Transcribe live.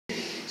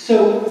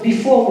So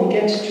before we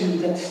get to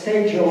that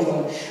stage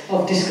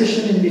of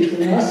discussion in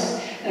between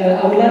us,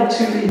 I would like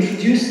to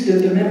introduce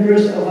the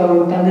members of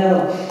our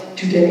panel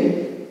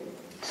today.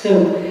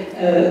 So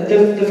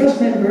the first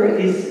member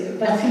is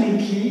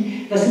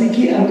Vassiliki.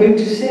 Vassiliki, I'm going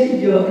to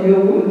say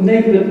your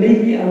name, but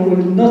maybe I will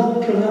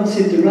not pronounce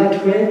it the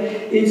right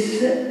way. It's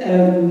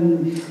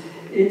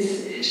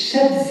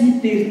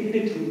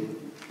Chatzipetrou.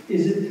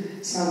 Is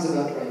it? Sounds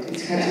about right.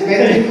 It's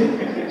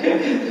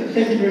Chatzipetrou.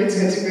 Thank you very much. It's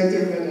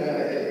Chatzipetrou, but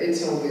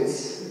it's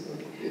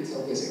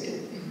always okay.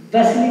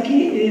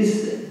 Vassiliki is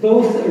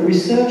both a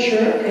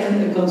researcher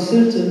and a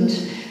consultant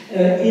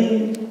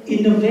in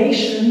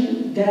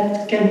innovation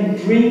that can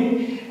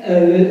bring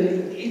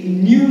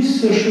new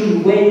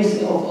social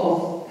ways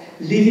of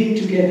living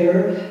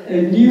together,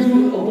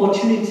 new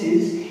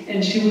opportunities,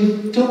 and she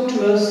will talk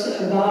to us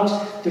about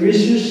the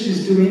research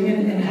she's doing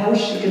and how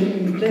she can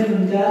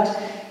implement that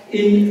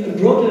in a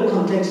broader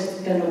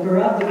context than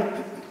opera, but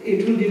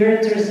it will be very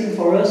interesting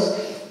for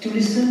us to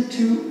listen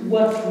to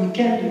what we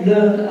can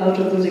learn out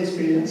of those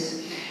experiences.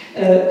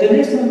 The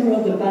next member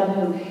of the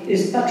panel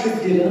is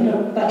Patrick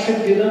Dillon. Patrick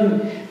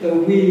Dillon,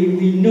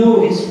 we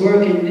know his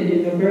work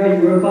in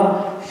Opera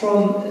Europa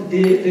from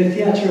the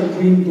Theatre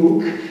Green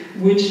Book,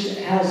 which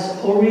has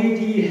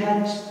already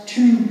had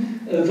 2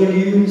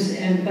 volumes,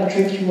 and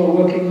Patrick, you are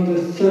working on the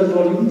 3rd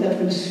volume that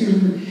will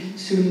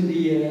soon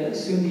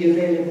be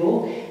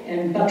available.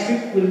 And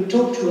Patrick will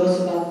talk to us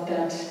about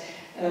that.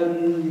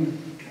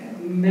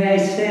 May I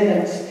say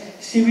that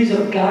series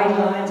of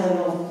guidelines and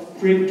of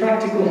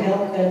practical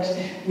help that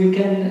we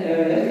can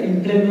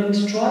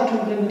try to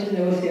implement in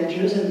our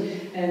theatres,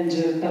 and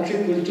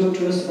Patrick will talk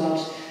to us about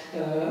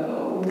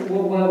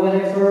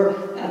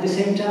whatever, at the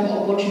same time,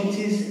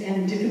 opportunities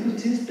and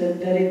difficulties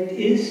that it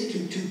is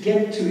to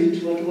get to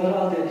it. What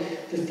are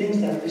the things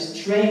that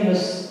restrain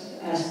us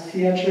as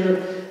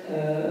theatre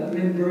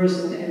members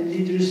and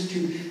leaders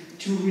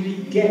to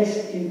really get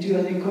into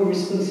an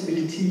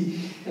eco-responsibility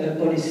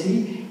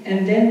policy.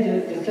 And then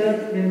the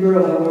 3rd member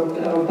of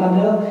our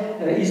panel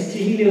is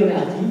Thierry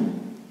Leonardi.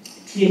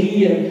 Thierry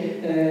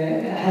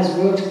has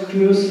worked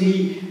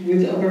closely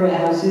with opera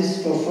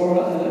houses for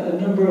a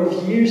number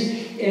of years,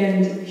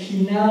 and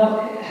he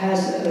now has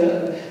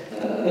a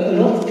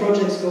lot of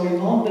projects going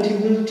on, but he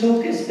will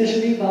talk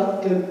especially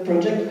about the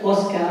project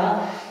Oscar,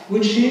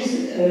 which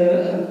is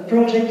a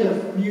project of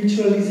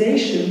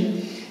mutualization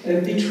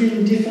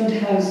between different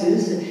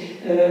houses,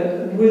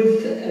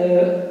 with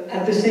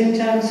at the same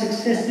time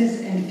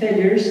successes and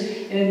failures,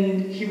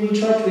 and he will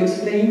try to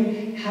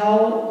explain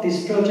how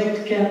this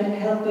project can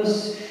help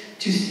us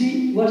to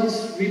see what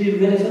is really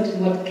relevant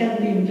and what can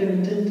be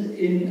implemented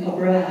in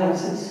opera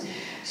houses.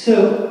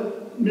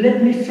 So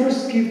let me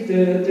first give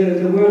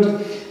the word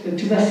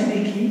to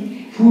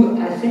Vassiliki, who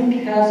I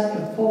think has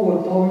a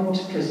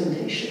PowerPoint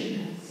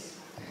presentation.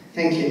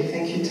 Thank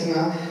you,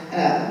 Thomas.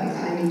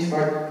 I need to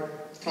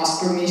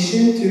ask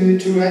permission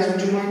to rise.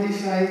 Would you mind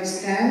if I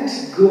stand?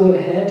 Go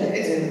ahead.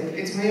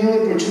 It's my only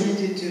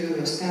opportunity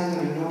to stand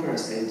on an opera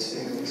stage, so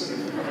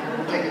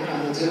I'll take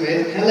advantage of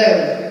it.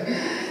 Hello.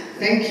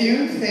 Thank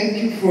you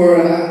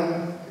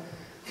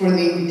for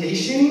the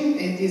invitation.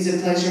 It is a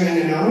pleasure and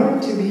an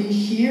honor to be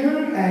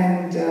here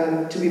and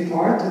to be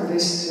part of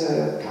this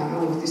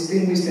panel of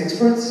distinguished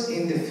experts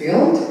in the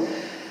field.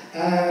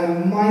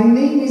 My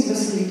name is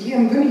Vassiliki.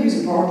 I'm going to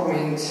use a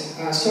PowerPoint.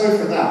 Sorry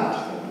for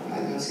that. I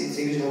don't see it's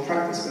the usual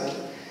practice, but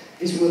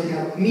this will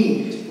help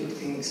me to put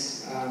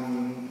things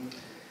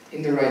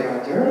in the right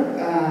order.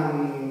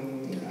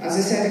 As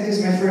I said, it is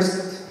my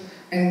first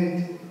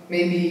and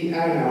maybe,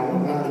 I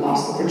don't know,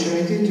 last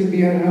opportunity to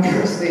be on an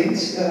opera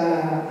stage,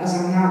 as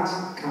I'm not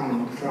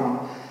coming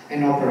from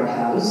an opera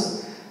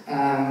house.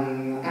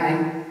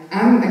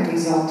 I'm a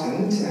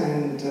consultant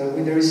and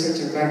with a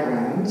researcher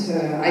background.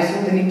 I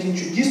feel the need to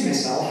introduce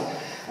myself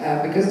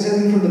because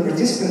judging from the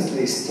participants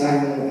list,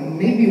 I'm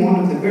maybe one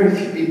of the very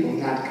few people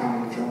not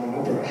coming from an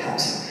opera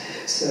house.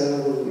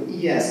 So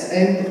yes,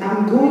 and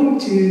I'm going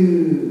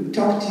to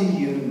talk to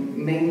you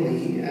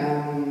mainly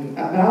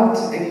about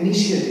an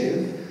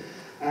initiative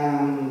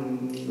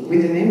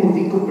with the name of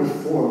the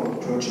Eco-Perform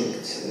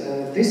project.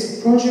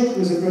 This project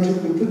was a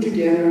project we put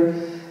together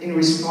in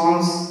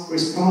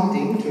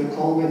responding to a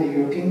call by the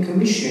European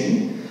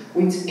Commission,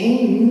 which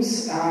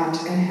aims at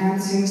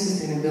enhancing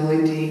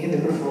sustainability in the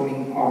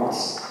performing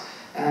arts.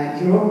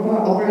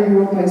 Opera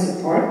Europa is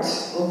a part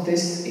of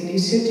this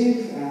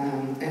initiative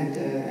and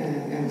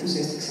an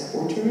enthusiastic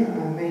supporter,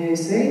 may I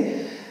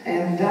say,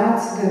 and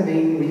that's the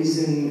main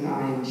reason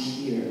I'm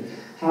here.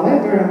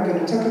 However, I'm going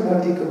to talk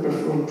about the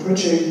Eco-Perform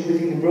project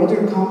within a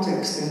broader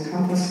context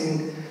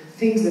encompassing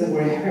things that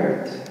were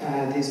heard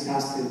these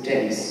past 2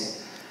 days.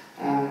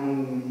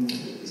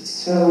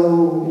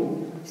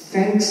 So,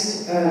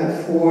 thanks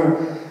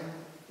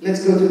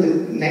let's go to the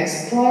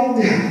next slide.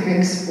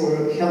 Thanks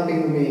for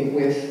helping me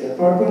with the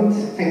PowerPoint.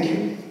 Thank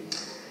you.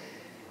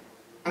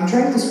 I'm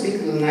trying to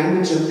speak the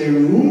language of the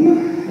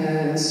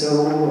room,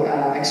 so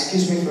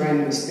excuse me for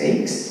any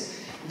mistakes.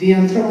 The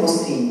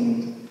Anthropos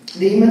theme.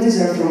 The images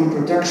are from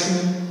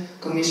production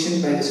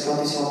commissioned by the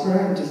Scottish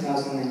Opera in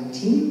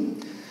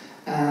 2019.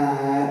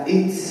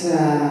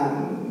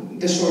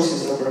 The source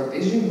is Opera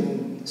Vision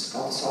and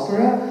Scottish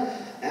Opera,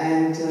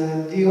 and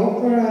the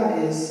opera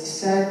is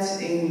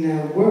set in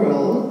a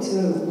world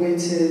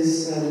which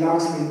is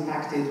largely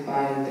impacted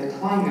by the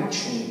climate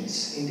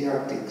change in the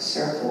Arctic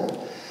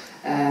Circle.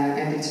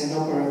 And it's an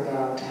opera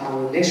about how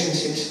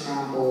relationships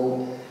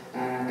crumble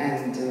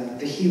and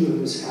the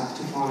heroes have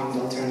to find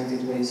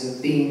alternative ways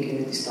of being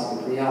in a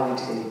dystopic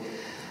reality.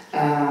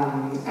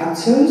 I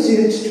chose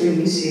it to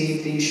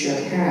initiate the issue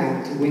at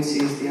hand, which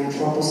is the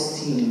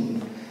Anthropocene.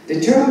 The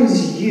term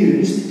is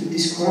used to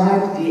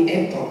describe the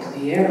epoch,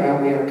 the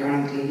era we are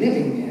currently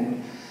living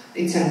in.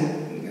 It's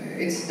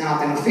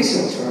not an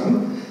official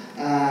term,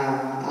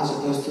 as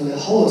opposed to the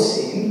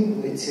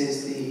Holocene, which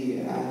is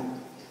the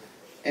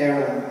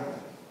era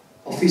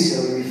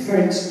officially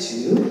referred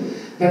to,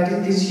 but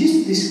it is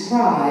used to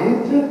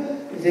describe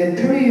the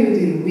period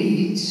in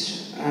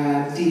which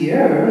the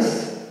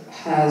Earth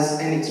has,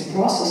 and its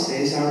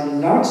processes are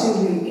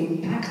largely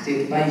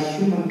impacted by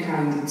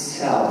humankind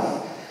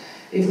itself.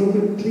 If we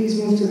could please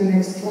move to the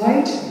next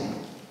slide.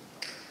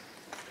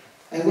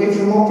 Away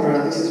from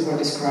opera, this is what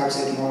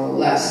describes it more or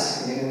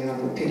less in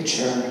another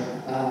picture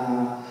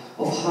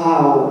of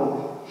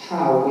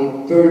how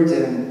we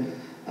burden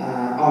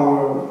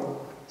our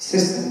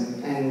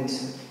system and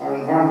our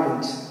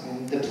environment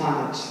and the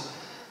planet.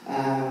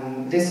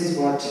 This is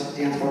what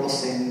the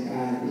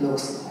Anthropocene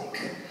looks like.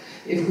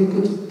 If we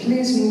could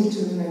please move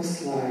to the next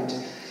slide.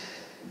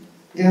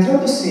 The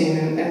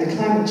Anthropocene and the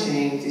climate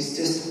change is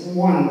just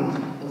one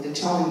of the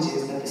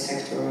challenges that the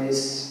sector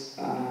is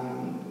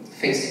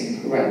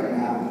facing right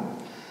now.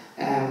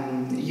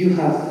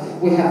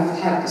 We have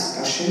had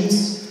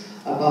discussions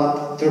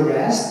about the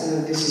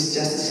rest. This is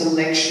just a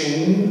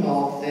selection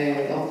of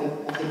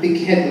the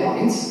big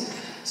headlines.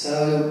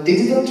 So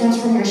digital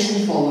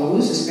transformation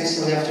follows,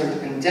 especially after the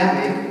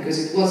pandemic, because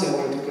it was a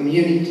way to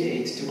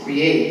communicate, to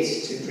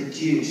create, to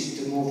produce,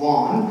 to move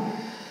on.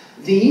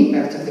 The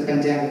impact of the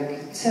pandemic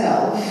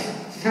itself,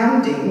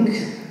 funding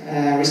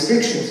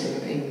restrictions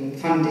in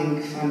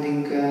funding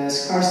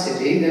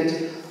scarcity that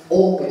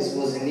always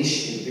was an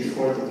issue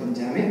before the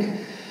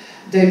pandemic.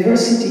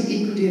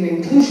 Diversity, equity and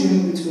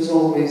inclusion, which was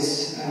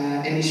always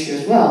an issue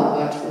as well,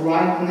 but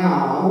right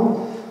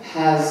now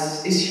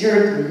is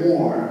heard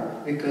more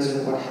because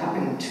of what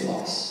happened to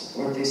us,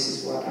 or this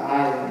is what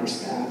I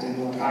understand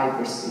and what I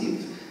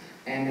perceive,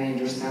 and I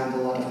understand a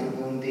lot of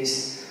people in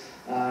this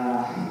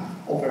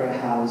opera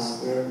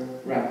house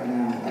right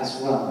now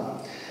as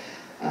well.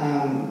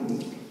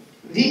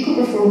 The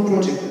Eco-Perform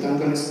project that I'm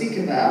going to speak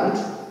about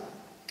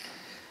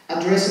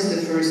addresses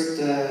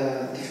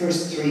the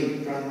first three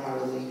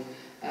primarily.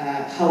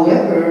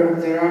 However,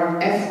 there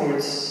are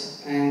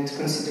efforts and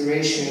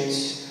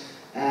considerations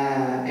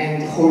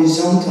and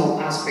horizontal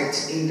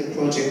aspects in the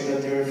project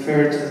that they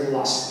refer to the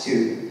last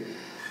two.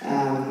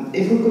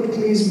 If we could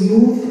please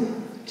move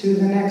to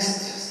the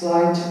next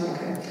slide.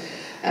 Okay.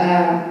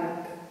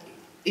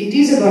 It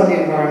is about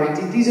the environment,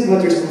 it is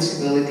about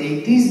responsibility,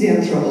 it is the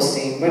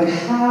Anthropocene, but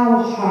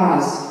how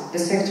has the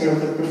sector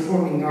of the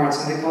performing arts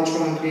and the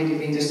cultural and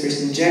creative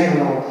industries in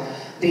general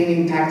been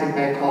impacted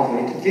by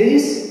COVID?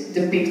 This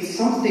depicts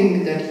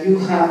something that you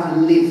have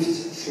lived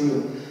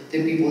through,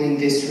 the people in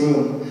this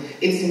room.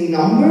 It's in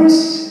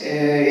numbers,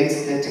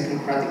 it's the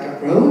technocratic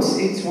approach,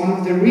 it's one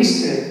of the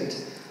recent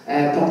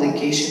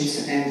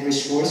publications and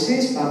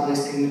resources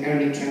published in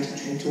early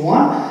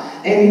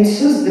 2021, and it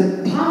shows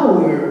the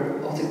power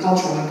of the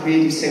cultural and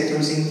creative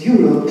sectors in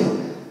Europe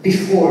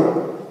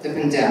before the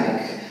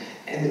pandemic.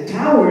 And the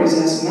power is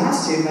as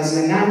massive as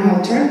an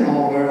annual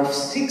turnover of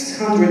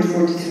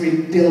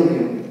 643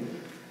 billion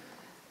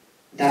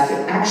that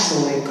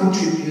actually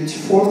contributes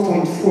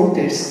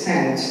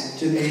 4.4%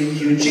 to the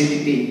EU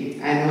GDP.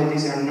 I know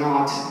these are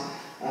not,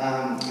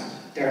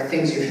 there are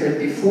things you've heard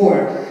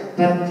before,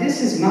 but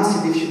this is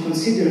massive if you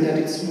consider that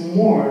it's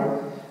more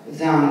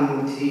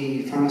than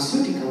the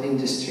pharmaceutical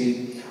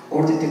industry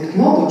or the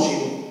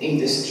technology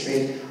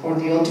industry or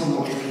the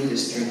automotive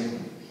industry.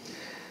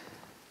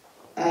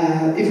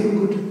 If we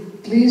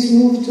could please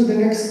move to the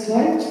next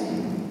slide.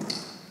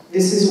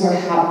 This is what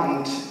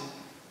happened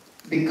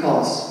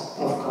because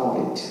of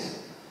COVID.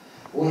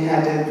 We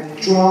had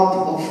a drop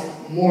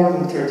of more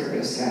than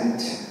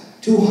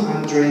 30%.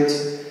 200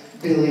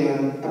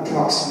 billion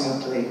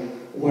approximately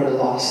were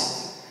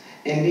lost.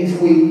 And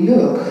if we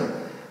look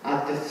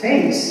at the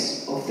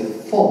phase of the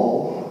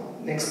fall,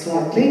 next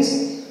slide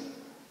please,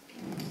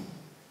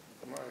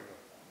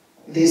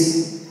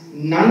 this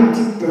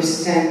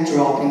 90%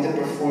 drop in the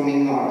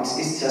performing arts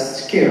is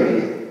just scary.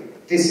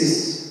 This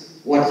is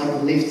what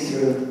you've lived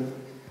through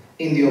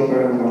in the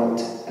opera world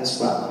as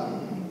well.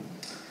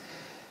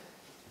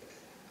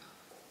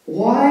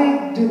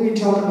 Why do we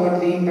talk about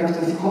the impact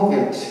of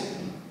COVID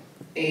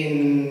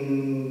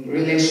in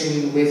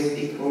relation with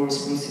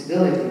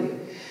eco-responsibility?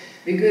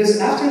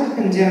 Because after the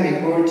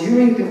pandemic or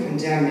during the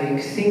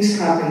pandemic, things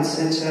happened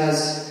such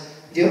as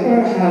the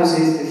opera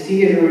houses, the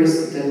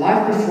theaters, the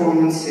live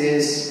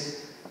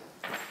performances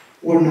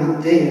were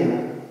not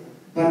there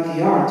but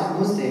the art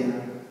was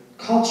there,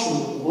 culture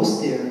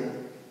was there,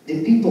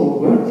 the people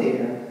were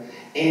there,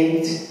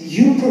 and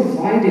you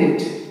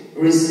provided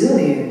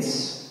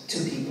resilience to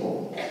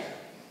people.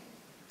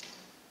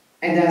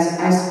 And as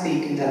I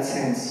speak in that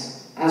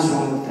sense, as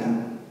one of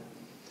them.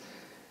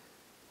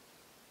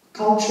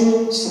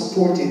 Culture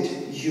supported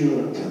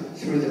Europe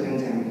through the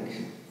pandemic,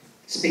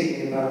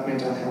 speaking about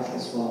mental health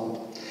as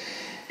well.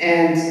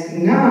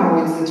 And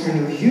now it's the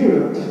turn of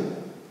Europe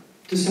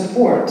to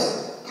support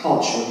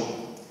culture.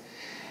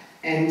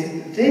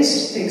 And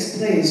this takes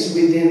place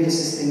within the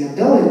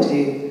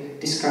sustainability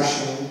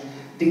discussion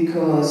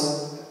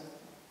because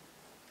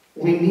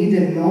we need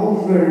an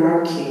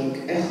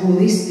overarching, a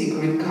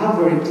holistic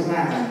recovery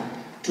plan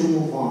to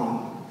move on.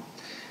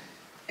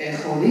 A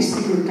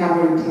holistic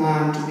recovery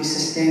plan to be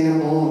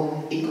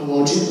sustainable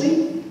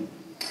ecologically,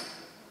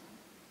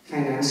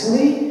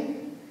 financially,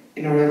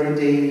 in our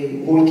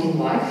everyday working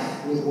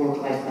life with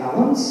work-life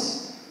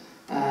balance.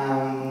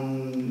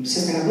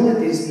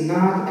 Sustainability is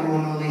not a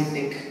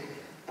monolithic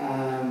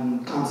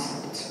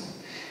concept.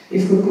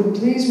 If we could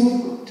please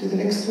move to the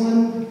next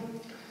one.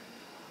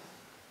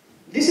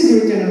 This is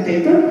written on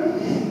paper.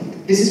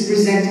 This is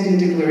presented in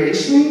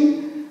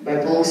declaration by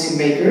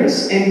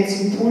policymakers, and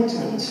it's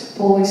important.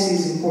 Policy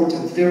is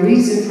important. There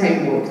is a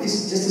framework. This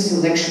is just a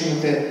selection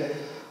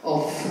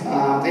of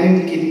an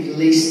indicative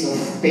list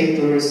of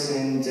papers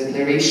and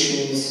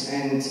declarations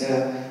and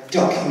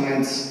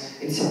documents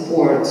in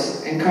support,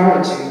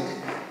 encouraging,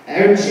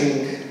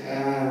 urging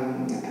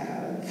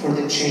for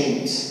the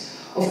change.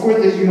 Of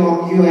course, the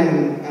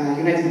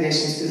United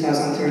Nations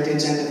 2030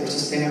 Agenda for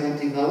Sustainable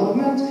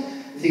Development,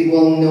 the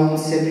well-known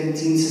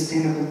 17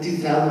 Sustainable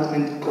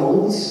Development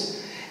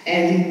Goals,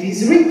 and it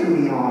is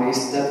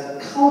recognized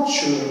that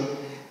culture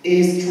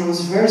is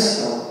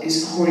transversal,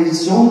 is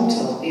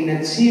horizontal in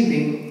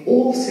achieving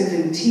all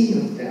 17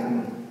 of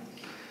them.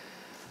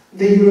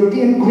 The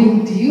European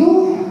Green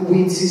Deal,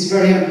 which is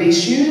very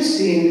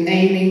ambitious in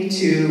aiming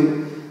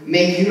to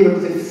make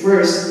Europe the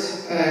first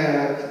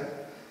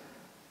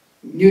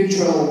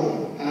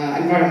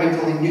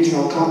environmentally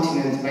neutral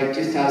continent by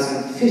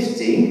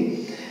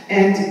 2050,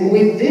 and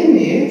within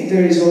it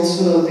there is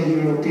also the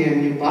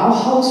European New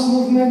Bauhaus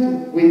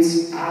movement, which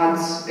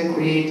adds a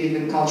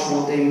creative and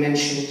cultural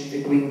dimension to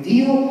the Green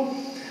Deal,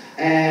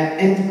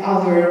 and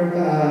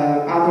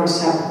other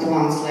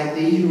sub-plans like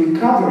the EU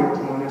Recovery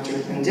Plan after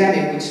the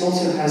pandemic, which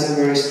also has a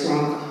very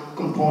strong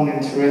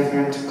component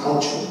referent to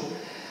culture.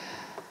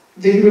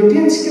 The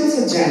European Skills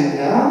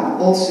Agenda,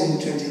 also in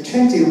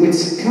 2020,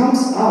 which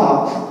comes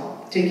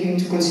up taking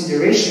into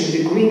consideration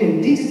the green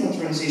and digital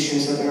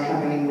transitions that are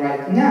happening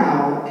right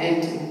now,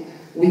 and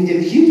with the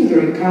view to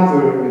the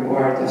recovery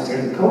required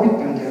after the COVID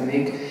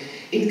pandemic,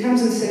 it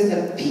comes and says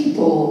that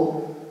people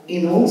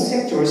in all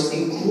sectors,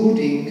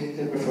 including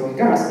the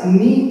performing arts,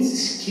 need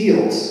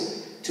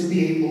skills to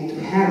be able to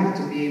handle,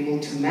 to be able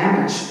to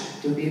manage,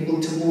 to be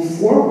able to move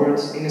forward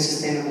in a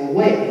sustainable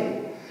way.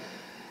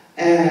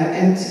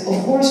 And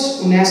of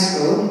course,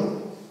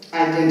 UNESCO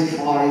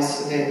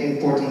identifies the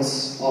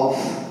importance of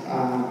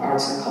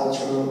arts and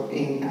culture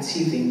in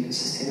achieving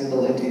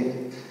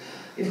sustainability.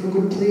 If we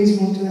could please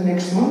move to the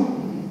next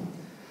one.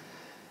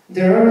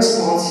 There are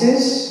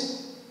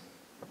responses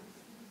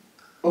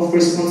of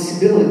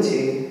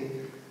responsibility,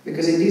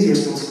 because it is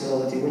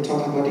responsibility. We're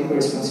talking about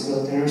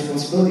eco-responsibility, and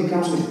responsibility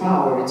comes with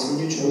power. It's a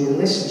mutual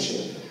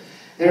relationship.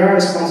 There are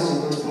responses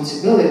of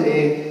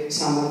responsibility,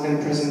 some of them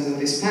present in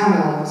this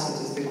panel,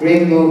 such as the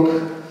Green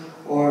Book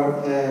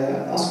or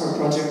the Oscar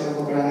project of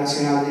Opéra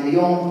Nationale de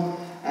Lyon,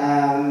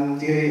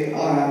 the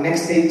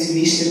Next Stage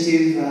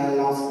initiative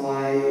launched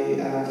by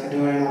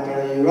Fedora and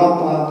Opera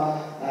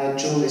Europa,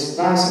 Julie's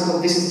Bicycle.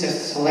 This is just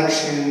a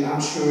selection.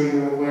 I'm sure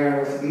you're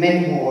aware of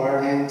many more,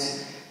 and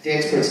the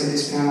experts in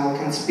this panel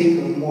can speak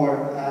of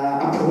more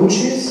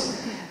approaches.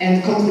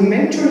 And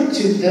complementary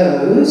to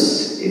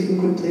those, if we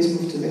could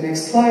please move to the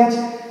next slide,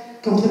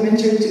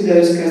 complementary to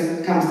those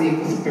comes the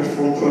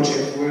Eco-Perform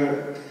project,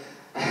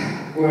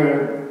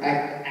 where I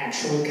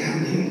actually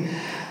come in.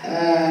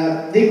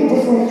 The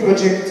Eco-Perform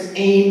project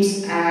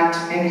aims at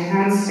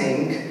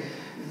enhancing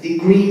the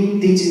green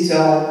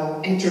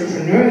digital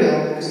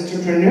entrepreneurial, because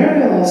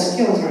entrepreneurial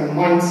skills are a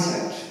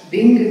mindset.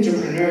 Being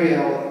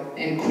entrepreneurial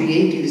and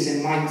creative is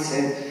a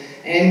mindset,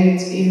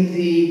 and in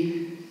the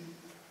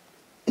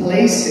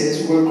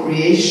places where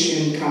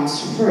creation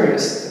comes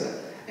first,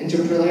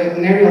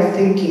 entrepreneurial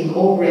thinking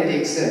already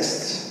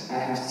exists, I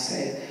have to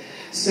say.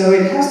 So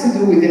it has to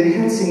do with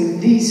enhancing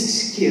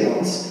these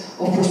skills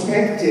of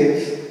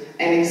perspective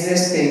and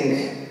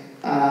existing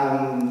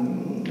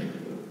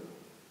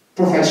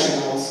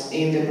professionals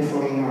in the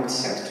performing arts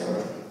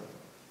sector.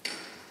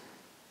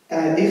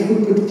 If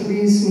we could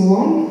please move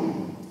on.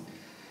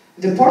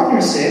 The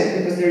partnership,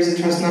 because there is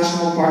a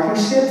transnational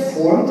partnership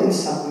formed and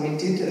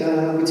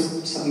submitted, which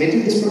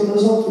submitted this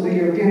proposal to the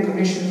European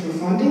Commission for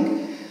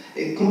funding.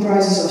 It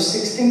comprises of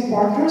 16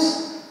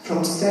 partners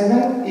from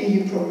 7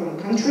 EU program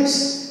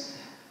countries,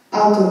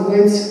 out of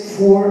which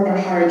 4 are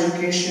higher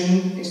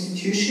education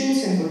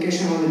institutions and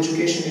vocational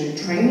education and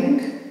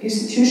training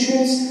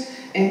institutions,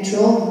 and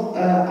 12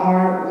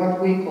 are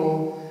what we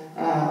call,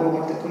 or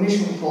what the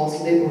Commission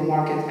calls, labor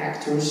market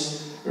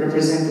actors,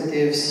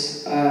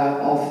 representatives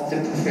of the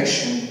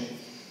profession.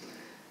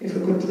 If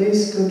we could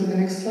please go to the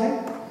next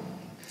slide.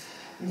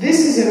 This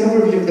is an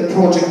overview of the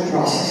project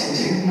processes.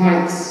 It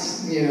might,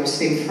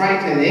 seem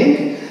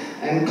frightening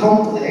and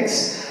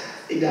complex.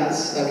 It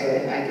does.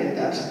 Okay, I get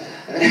that.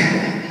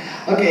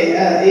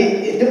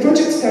 The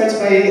project starts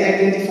by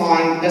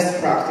identifying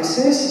best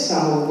practices,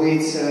 some of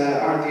which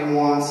are the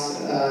ones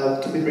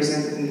to be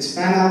presented in this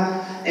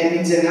panel, and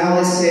its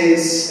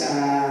analysis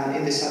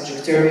in the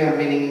subject area,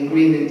 meaning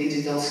green and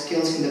digital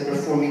skills in the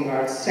performing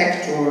arts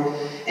sector,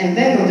 and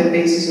then on the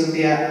basis of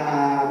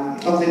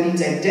the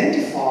needs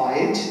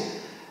identified,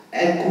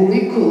 a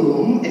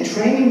curriculum, a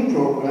training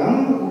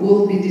program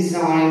will be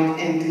designed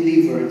and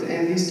delivered,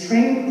 and this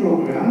training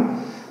program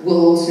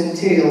will also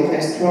entail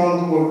a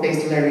strong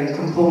work-based learning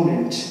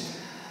component.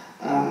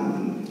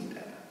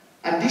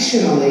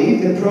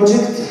 Additionally, the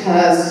project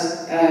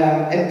has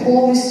a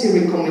policy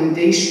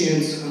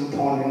recommendations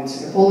component,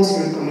 a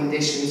policy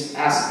recommendations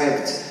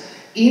aspect.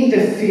 In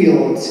the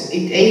field,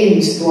 it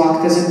aims to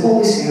act as a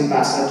policy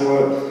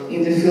ambassador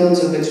in the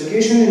fields of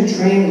education and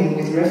training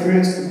with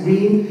reference to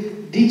green,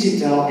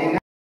 digital and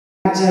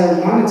agile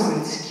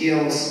management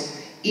skills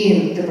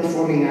in the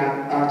performing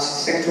arts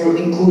sector,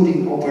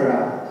 including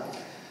opera.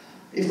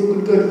 If we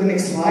could go to the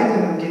next slide,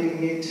 and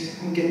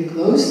I'm getting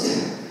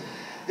close.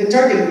 The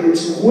target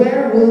groups,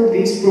 where will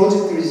these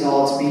project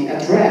results be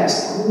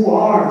addressed? Who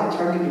are the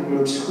target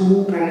groups?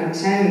 Who can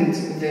attend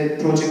the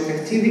project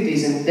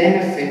activities and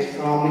benefit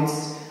from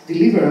its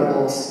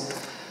deliverables?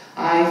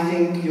 I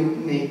think you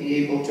may be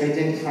able to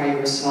identify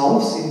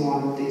yourselves in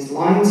one of these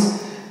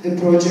lines. The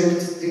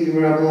project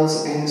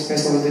deliverables and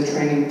especially the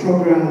training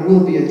program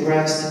will be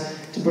addressed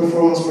to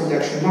performance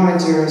production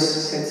managers,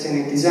 set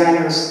scenic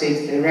designers,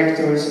 stage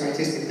directors,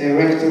 artistic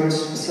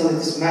directors,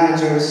 facilities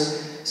managers,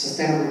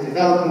 sustainable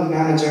development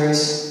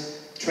managers,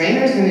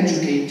 trainers and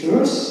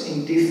educators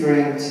in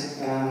different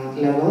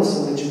levels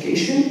of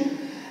education,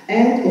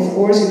 and of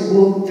course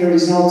the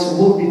results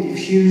will be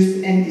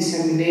diffused and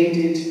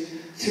disseminated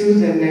through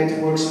the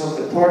networks of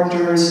the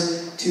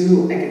partners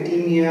to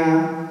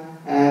academia,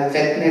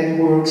 vet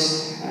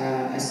networks,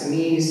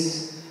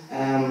 SMEs,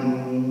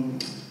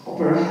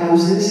 opera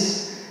houses,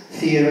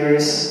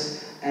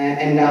 theaters,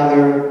 and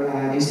other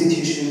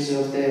institutions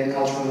of the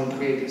cultural and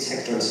creative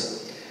sectors.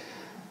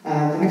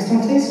 The next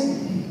one, please.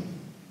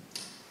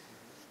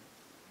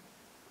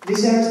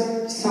 These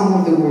are some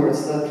of the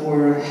words that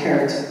were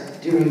heard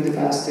during the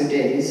past 2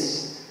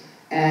 days,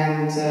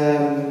 and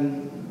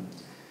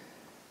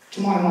to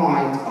my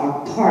mind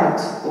are part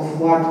of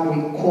what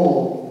we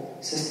call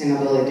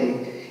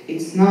sustainability.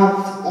 It's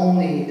not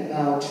only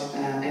about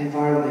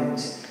environment,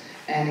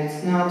 and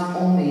it's not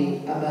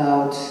only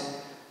about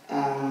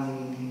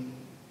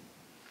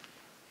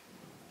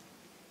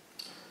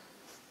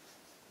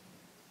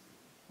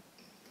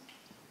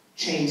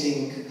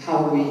changing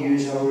how we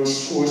use our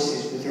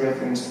resources with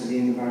reference to the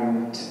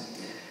environment.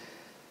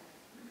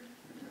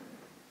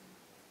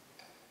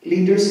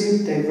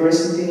 Leadership,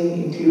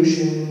 diversity,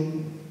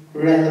 inclusion,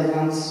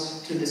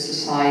 relevance to the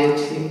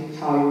society,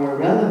 how you are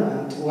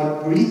relevant,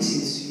 what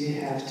bridges you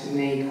have to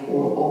make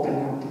or open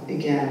up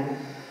again.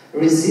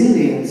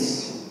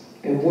 Resilience,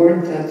 a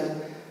word that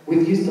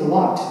we've used a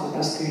lot the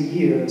past 2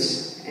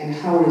 years, and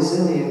how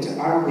resilient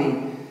are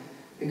we?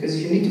 Because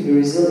you need to be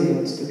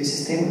resilient to be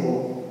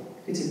sustainable.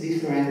 It's a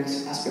different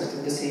aspect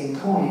of the same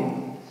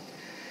coin.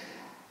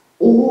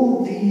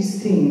 All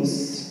these things,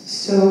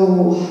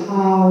 so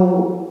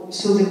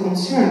the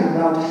concern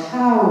about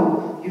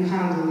how you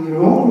handle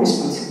your own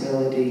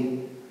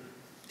responsibility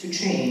to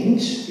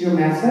change your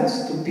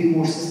methods to be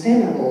more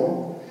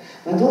sustainable,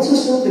 but also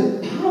so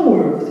the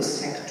power of the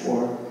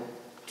sector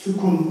to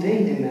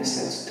convey the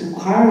message, to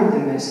carry the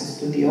message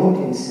to the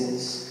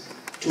audiences,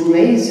 to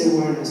raise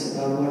awareness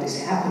about what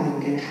is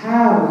happening and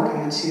how we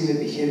can achieve a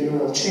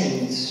behavioral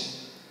change.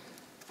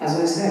 As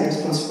I said,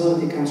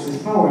 responsibility comes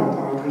with power, and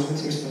power comes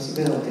with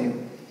responsibility.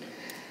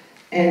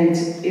 And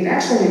it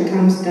actually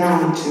comes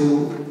down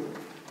to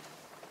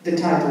the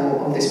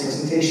title of this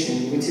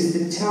presentation, which is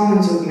the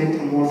challenge of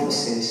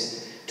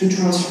metamorphosis, to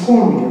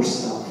transform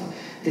yourself,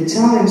 the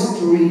challenge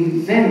to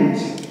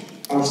reinvent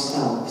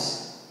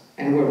ourselves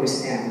and where we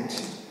stand.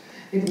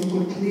 If we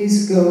could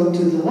please go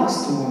to the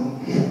last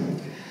one.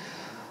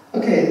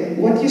 Okay,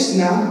 what used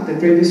now? The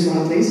previous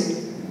one,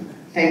 please.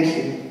 Thank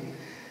you.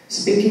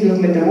 Speaking of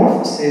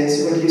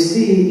metamorphosis, what you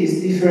see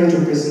is different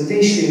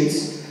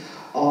representations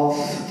of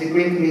the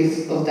Greek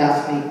myth of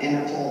Daphne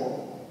and Apollo.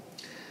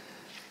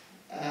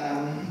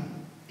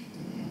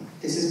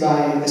 This is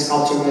by the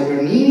sculpture by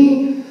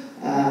Bernini.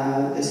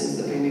 This is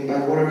the painting by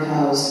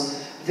Waterhouse.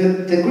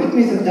 The Greek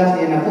myth of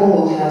Daphne and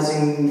Apollo has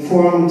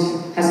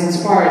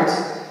inspired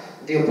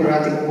the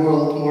operatic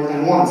world more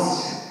than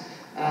once.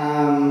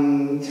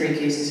 3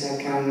 cases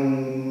I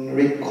can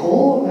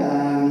recall.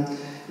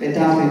 Le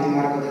Daphne di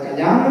Marco da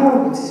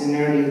Galliano, which is an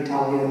early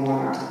Italian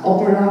one-act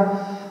opera,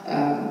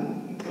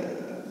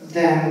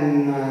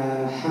 then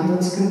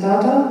Handel's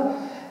cantata,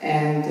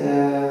 and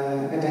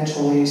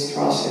eventually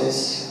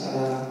Strauss's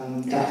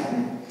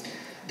Daphne.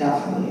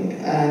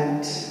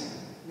 And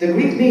the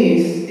Greek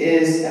myth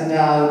is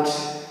about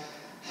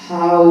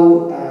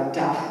how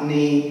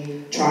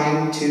Daphne,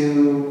 trying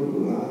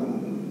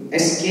to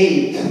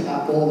escape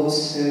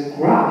Apollo's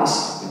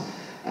grasp,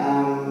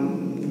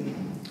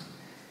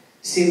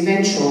 she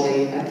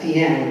eventually, at the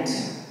end,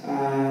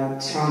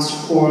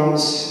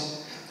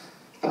 transforms.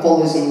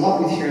 Apollo is in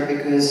love with her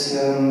because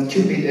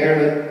Cupid,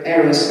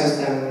 Eros has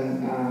them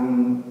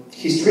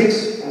his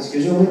tricks, as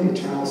usual, the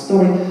eternal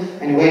story.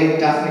 Anyway,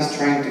 Daphne is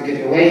trying to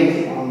get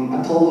away from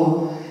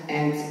Apollo,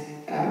 and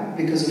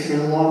because of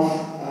her love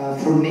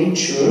for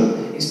nature,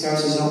 in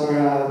Strauss's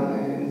opera,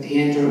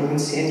 when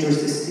she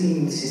enters the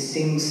scene, she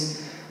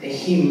sings a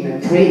hymn, a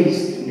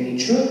praise to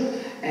nature,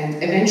 and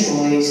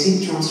eventually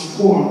she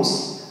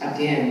transforms at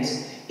the end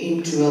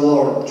into a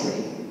laurel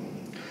tree.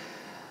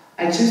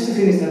 I choose to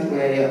finish that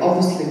way,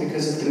 obviously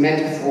because of the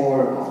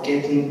metaphor of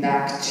getting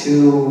back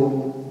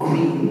to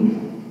green,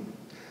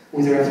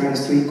 with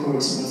reference to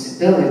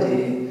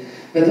eco-responsibility,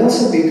 but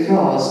also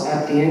because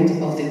at the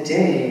end of the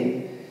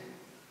day,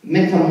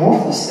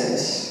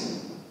 metamorphosis,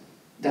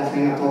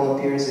 Daphne and Apollo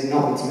appears in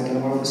Ovid's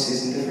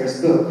Metamorphosis in the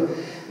first book,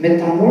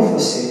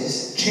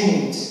 metamorphosis,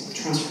 change,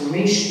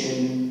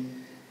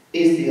 transformation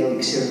is the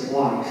elixir of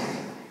life,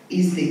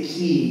 is the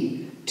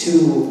key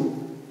to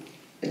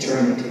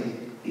eternity,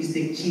 is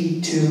the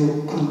key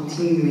to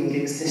continuing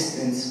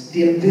existence,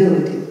 the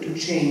ability to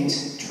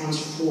change,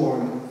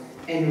 transform,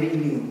 and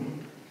renew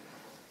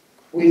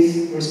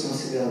with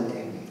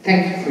responsibility.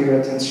 Thank you for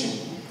your attention.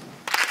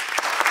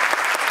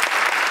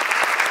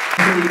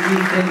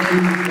 Thank you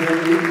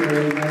very,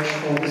 very much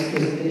for this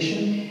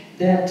presentation.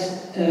 That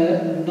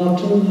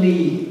not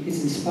only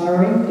is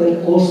inspiring,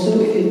 but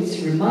also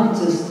it reminds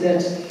us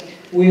that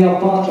we are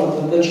part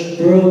of a much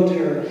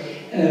broader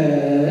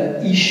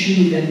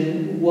issue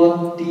than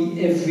what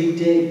the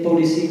everyday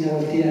policy in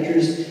our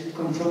theatres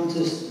confronts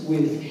us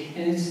with.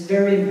 And it's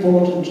very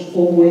important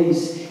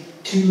always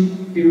to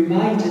be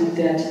reminded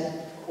that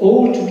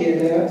all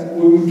together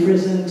we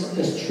represent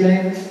a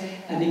strength,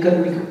 an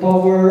economic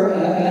power,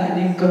 an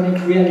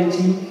economic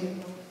reality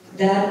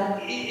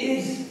that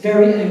is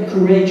very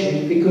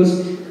encouraging,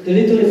 because the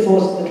little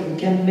efforts that we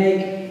can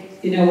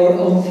make in our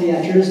own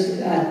theatres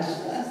at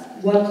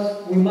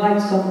what we might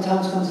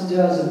sometimes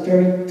consider as a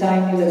very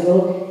tiny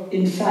level,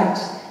 in fact,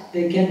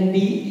 they can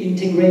be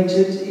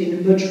integrated in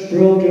a much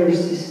broader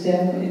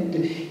system,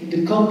 in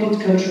the complete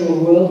cultural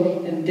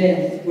world, and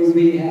then we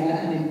really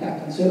have an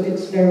impact. And so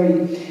it's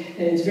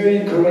very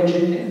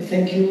encouraging, and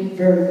thank you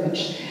very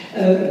much.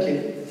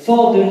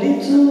 For the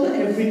little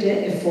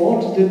everyday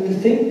effort, the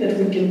thing that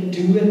we can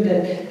do and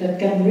that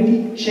can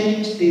really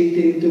change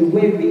the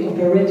way we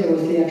operate our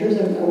theatres,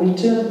 I will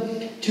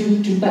turn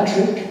to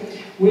Patrick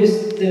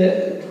with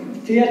the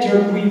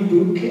Theatre Green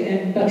Book.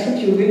 And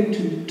Patrick, you're going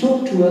to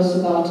talk to us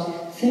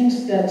about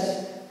things that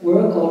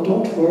work or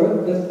don't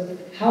work, but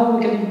how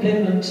we can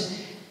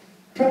implement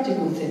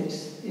practical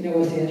things in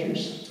our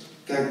theatres.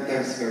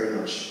 Thanks very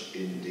much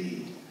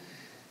indeed.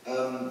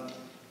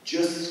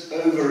 Just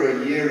over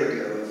a year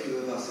ago, a few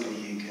of us in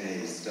the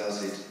UK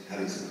started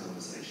having some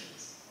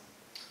conversations.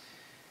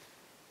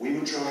 We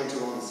were trying to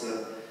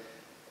answer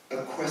a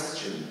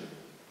question.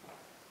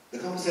 The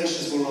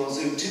conversations were on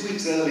Zoom. 2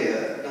 weeks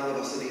earlier, none of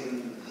us had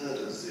even heard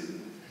of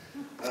Zoom.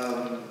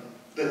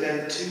 But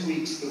then 2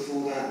 weeks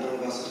before that, none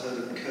of us had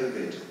heard of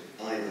COVID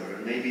either.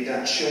 And maybe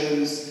that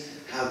shows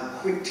how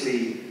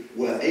quickly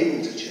we're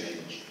able to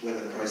change when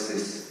a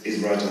crisis is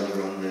right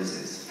under our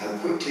noses. How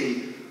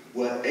quickly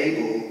we're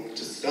able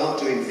to start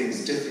doing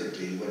things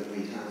differently when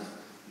we have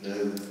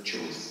no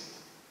choice.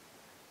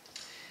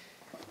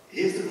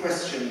 Here's the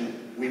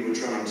question we were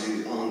trying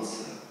to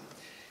answer.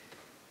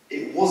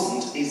 It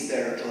wasn't, is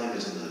there a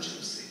climate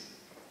emergency?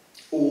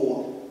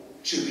 Or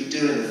should we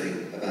do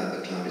anything about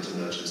the climate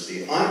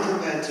emergency? I'm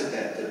prepared to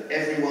bet that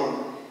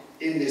everyone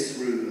in this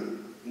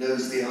room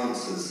knows the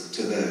answers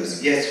to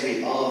those. Yes,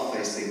 we are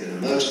facing an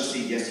emergency.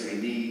 Yes, we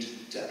need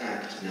to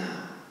act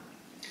now.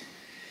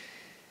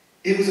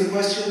 It was a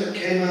question that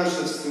came out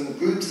of some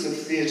groups of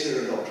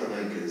theatre and opera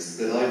makers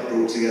that I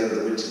brought together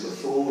the winter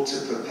before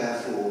to prepare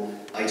for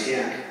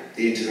ITIAC,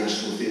 the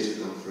International Theatre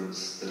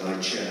Conference that I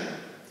chair.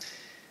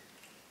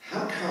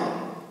 How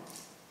come,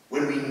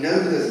 when we know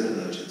there's an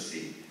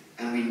emergency,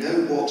 and we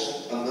know what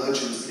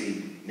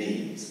emergency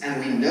means,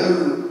 and we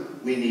know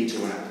we need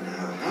to act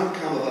now, how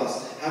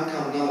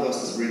come none of us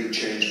has really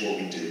changed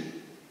what we do?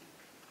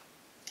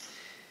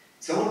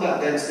 Someone back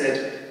then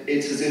said,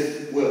 it's as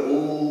if we're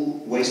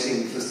all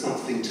waiting for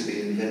something to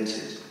be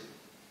invented.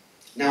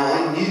 Now,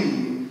 I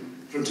knew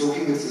from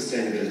talking with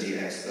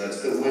sustainability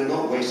experts that we're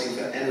not waiting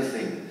for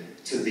anything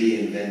to be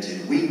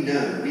invented. We've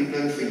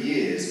known for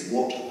years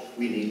what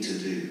we need to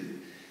do.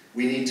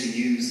 We need to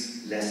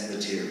use less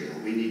material.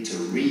 We need to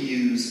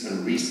reuse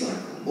and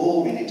recycle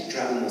more. We need to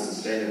travel more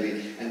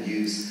sustainably and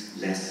use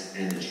less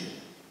energy.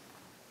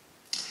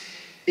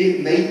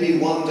 It made me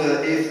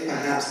wonder if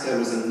perhaps there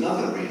was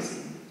another reason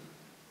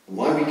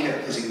why we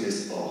kept putting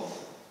this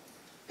off.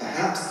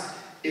 Perhaps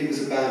It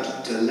was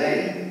about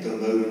delaying the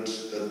moment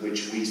at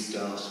which we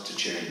start to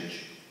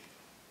change.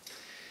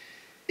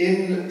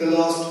 In the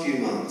last few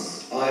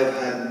months, I have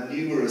had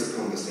numerous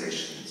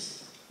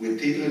conversations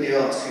with people in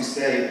the arts who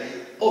say,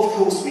 of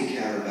course we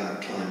care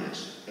about climate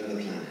and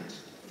the planet.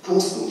 Of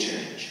course we'll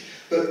change.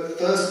 But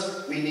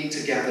first we need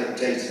to gather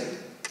data.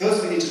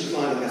 First we need to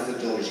define a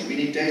methodology. We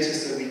need data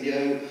so we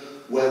know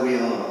where we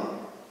are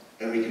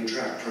and we can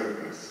track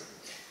progress.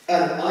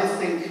 And I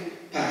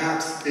think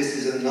perhaps this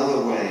is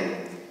another way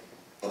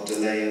of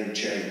delaying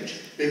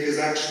change, because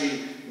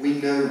actually we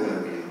know where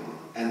we are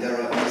and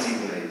there are easy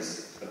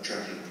ways of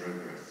tracking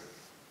progress.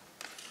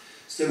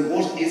 So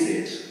what is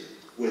it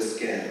we're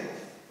scared of?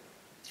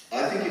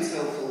 I think it's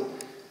helpful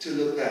to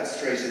look that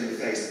straight in the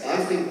face. I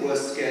think we're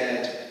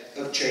scared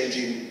of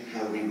changing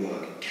how we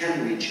work.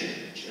 Can we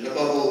change? And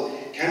above all,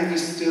 can we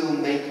still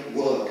make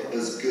work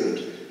as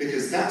good?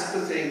 Because that's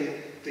the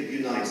thing that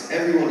unites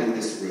everyone in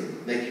this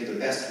room, making the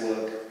best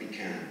work we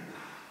can.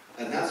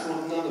 And that's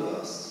what none of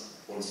us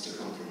wants to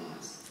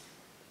compromise.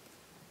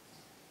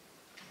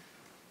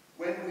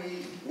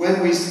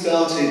 When we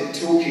started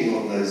talking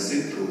on those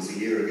Zoom calls a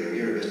year and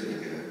a bit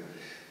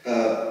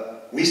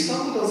ago, we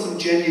stumbled on some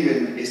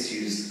genuine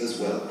issues as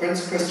well,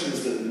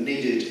 questions that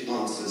needed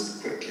answers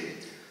quickly.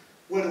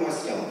 Where do I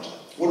start?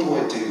 What do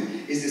I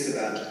do? Is this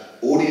about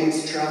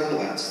audience travel,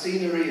 about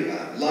scenery,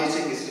 about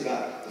lighting? Is it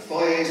about the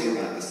foyers or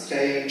about the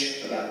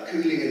stage, about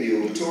cooling in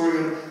the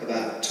auditorium,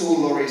 about tall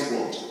lorries,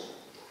 what?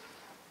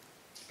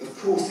 Of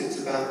course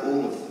it's about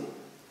all of them.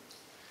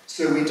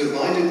 So we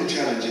divided the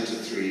challenge into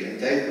three, and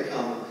they've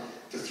become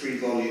the 3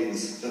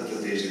 volumes of the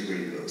Theatre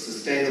Green Book.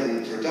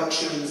 Sustainable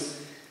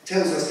Productions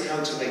tells us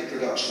how to make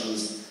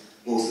productions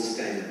more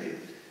sustainably.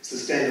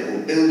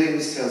 Sustainable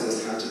Buildings tells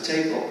us how to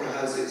take opera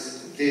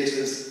houses and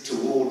theatres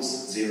towards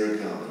zero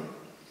carbon.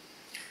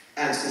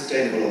 And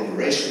Sustainable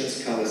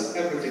Operations covers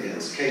everything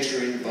else: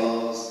 catering,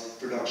 bars,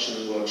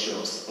 production,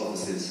 workshops,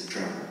 offices,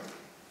 travel.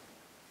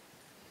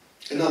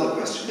 Another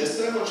question. There's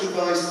so much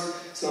advice.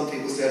 Some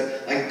people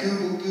said, I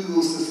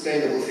Google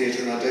sustainable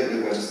theatre and I don't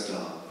know where to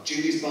start.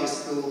 Julie's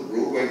Bicycle, the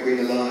Broadway Green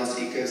Alliance,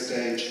 Eco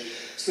Stage.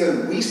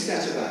 So we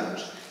set about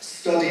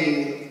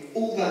studying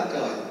all that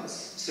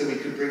guidance so we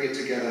could bring it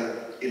together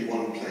in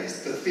one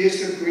place. The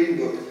Theatre Green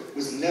Book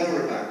was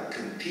never about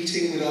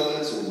competing with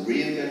others or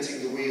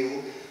reinventing the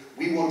wheel.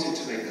 We wanted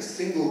to make a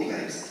single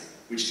place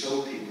which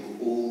told people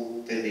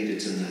all they needed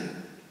to know.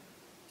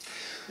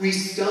 We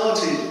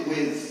started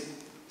with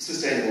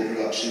sustainable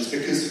productions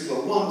because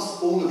for once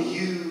all of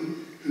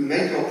you who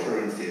make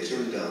opera and theatre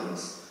and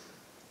dance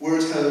were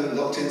at home,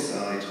 locked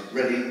inside,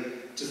 ready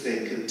to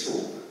think and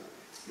talk,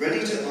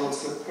 ready to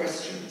answer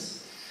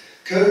questions.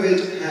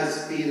 COVID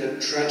has been a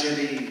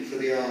tragedy for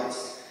the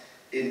arts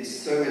in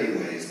so many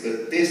ways,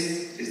 but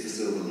this is the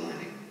silver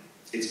lining.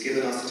 It's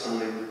given us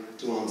time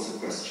to answer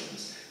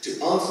questions,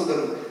 to answer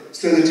them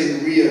so that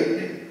in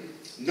reopening,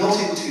 not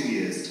in 2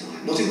 years'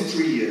 time, not in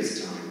 3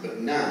 years' time, but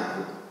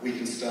now we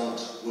can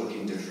start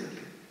working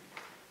differently.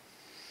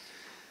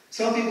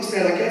 Some people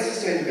said, I get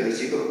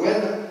sustainability, but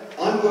when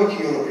I'm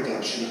working on a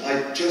production,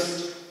 I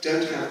just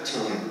don't have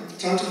time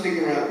to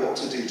figure out what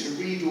to do, to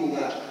read all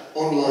that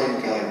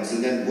online guidance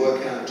and then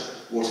work out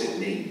what it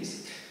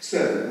means.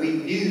 So we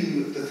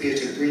knew the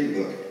Theatre Green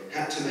Book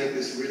had to make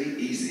this really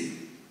easy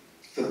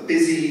for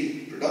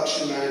busy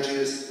production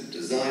managers, and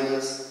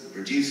designers, and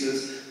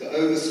producers, for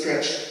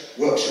overstretched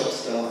workshop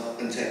staff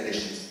and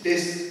technicians.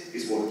 This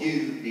is what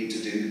you need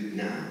to do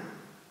now.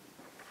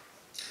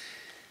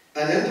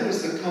 And then there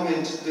was the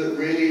comment that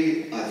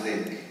really, I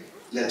think,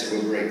 led to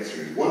a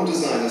breakthrough. One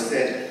designer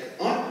said,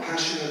 I'm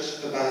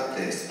passionate about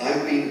this.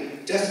 I've been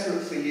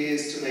desperate for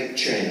years to make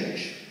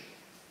change.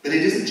 But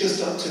it isn't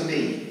just up to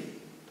me.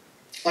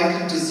 I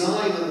can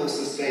design a more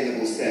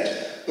sustainable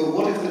set, but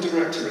what if the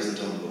director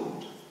isn't on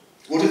board?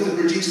 What if the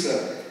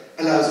producer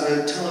allows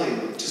no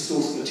time to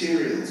source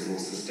materials more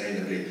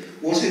sustainably?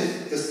 What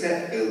if the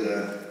set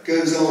builder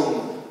goes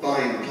on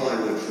buying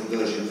plywood from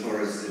virgin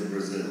forests in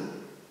Brazil?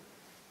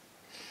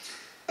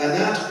 And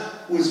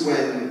that was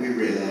when we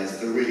realised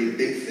the really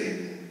big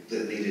thing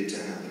that needed to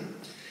happen.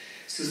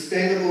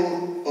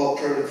 Sustainable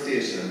opera and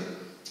theatre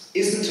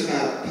isn't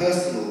about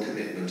personal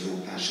commitment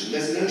or passion.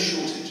 There's no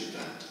shortage of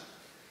that.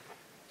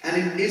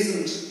 And it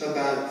isn't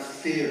about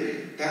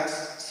theory.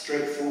 That's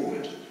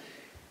straightforward.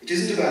 It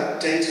isn't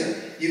about data.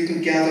 You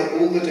can gather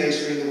all the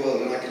data in the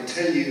world, and I can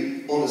tell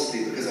you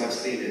honestly, because I've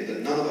seen it, that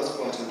none of us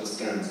quite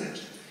understands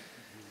it.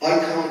 I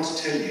can't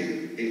tell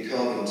you in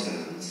carbon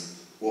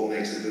terms what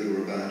makes a good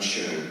or a bad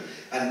show.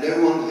 And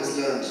no one has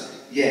learnt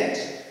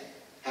yet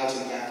how to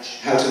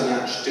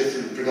match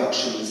different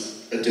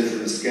productions at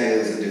different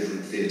scales in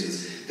different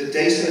theatres. The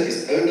data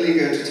is only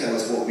going to tell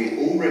us what we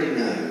already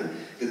know,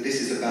 that this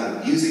is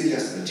about using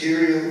less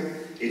material,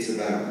 it's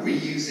about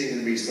reusing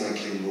and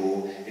recycling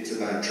more, it's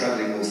about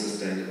travelling more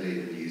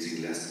sustainably and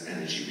using less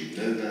energy. We've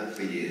known that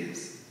for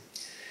years.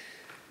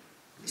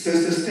 So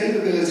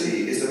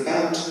sustainability is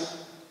about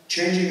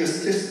changing a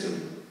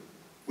system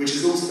which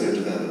has also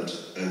developed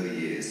over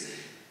years.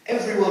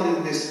 Everyone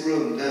in this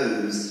room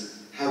knows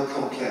how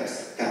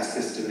complex that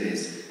system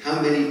is,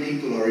 how many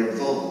people are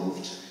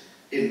involved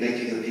in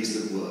making a piece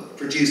of work.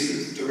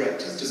 Producers,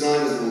 directors,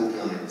 designers of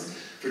all kinds,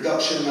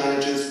 production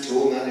managers,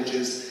 tour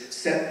managers,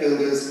 set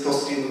builders,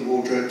 costume and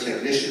wardrobe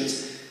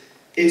technicians.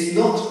 It's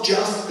not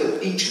just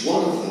that each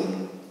one of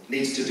them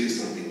needs to do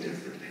something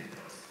differently,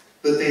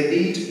 but they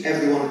need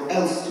everyone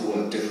else to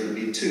work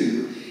differently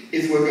too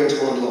if we're going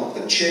to unlock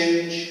the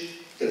change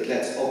that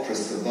lets opera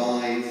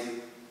survive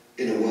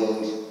in a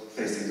world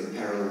facing the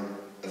peril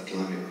of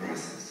climate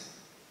crisis.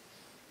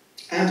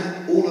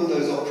 And all of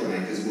those opera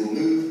makers will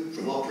move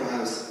from opera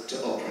house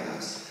to opera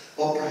house.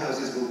 Opera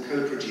houses will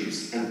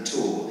co-produce and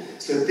tour.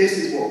 So this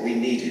is what we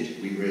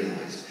needed, we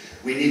realised.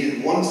 We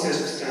needed one set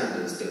of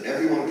standards that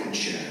everyone can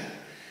share,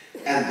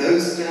 and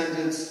those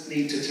standards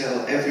need to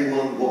tell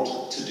everyone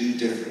what to do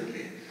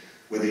differently,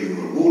 whether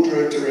you're a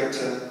wardrobe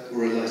director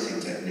or a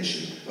lighting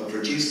technician, a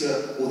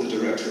producer or the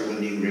director of a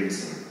new ring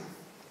cycle.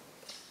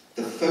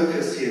 The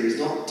focus here is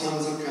not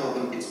tons of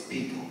carbon, it's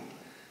people.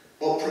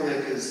 Opera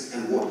makers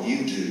and what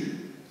you do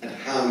and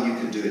how you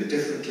can do it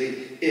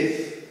differently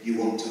if you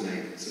want to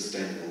make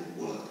sustainable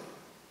work.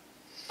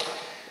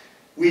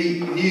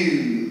 We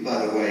knew,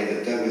 by the way,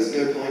 that there was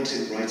no point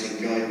in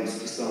writing guidance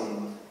for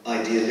some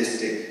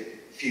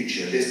idealistic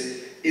future.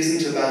 This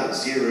isn't about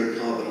zero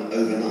carbon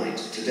overnight,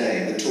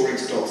 today, the touring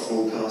stock,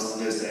 small casts,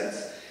 no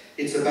sets.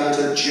 It's about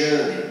a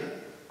journey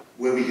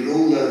where we can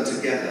all learn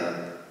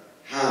together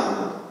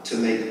how to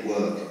make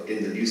work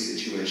in the new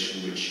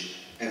situation which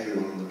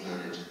everyone on the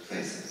planet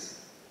faces.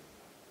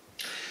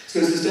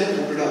 So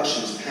Sustainable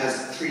Productions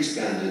has 3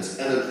 standards.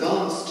 An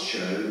advanced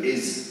show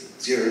is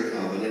zero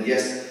carbon, and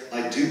yes,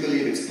 I do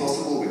believe it's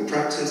possible with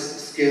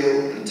practice,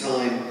 skill and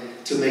time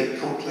to make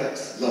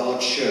complex,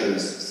 large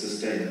shows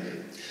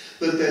sustainably.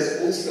 But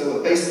there's also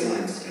a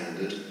baseline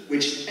standard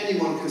which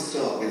anyone can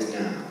start with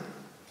now.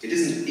 It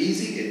isn't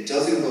easy, it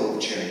does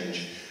involve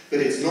change, but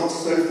it's not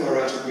so far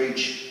out of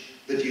reach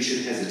that you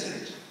should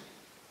hesitate.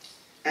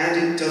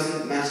 And it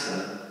doesn't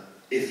matter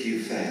if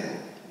you fail.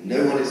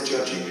 No one is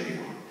judging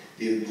anyone.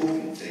 The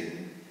important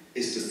thing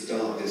is to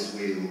start this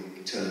wheel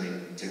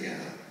turning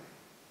together.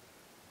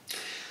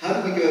 How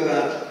do we go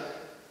about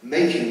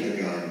making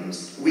the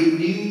guidance? We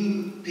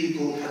knew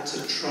people had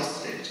to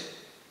trust it,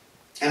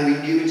 and we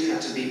knew it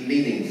had to be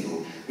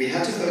meaningful. We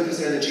had to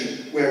focus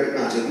energy where it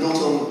mattered, not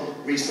on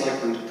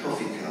recycled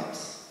coffee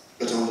cups,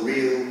 but on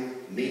real,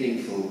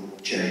 meaningful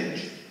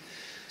change.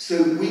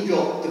 So we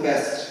got the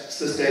best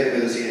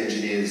sustainability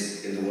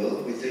engineers in the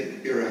world, we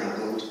think, Bureau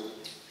Happold,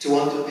 to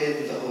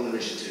underpin the whole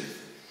initiative.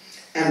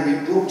 And we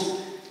brought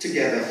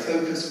together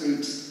focus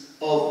groups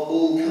of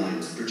all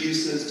kinds,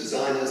 producers,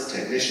 designers,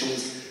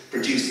 technicians,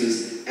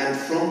 producers, and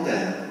from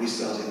them we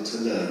started to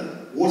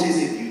learn, what is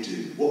it you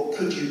do? What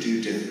could you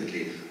do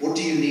differently? What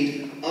do you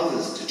need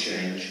others to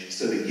change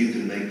so that you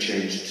can make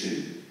change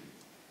too?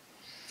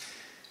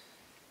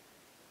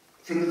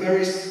 From the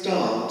very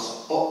start,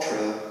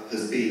 opera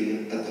has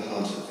been at the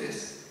heart of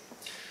this.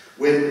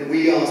 When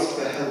we asked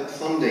for help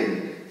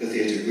funding the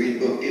Theatre Green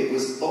Book, it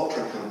was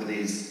opera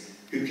companies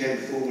who came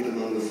forward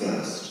among the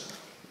first.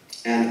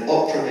 And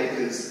opera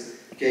makers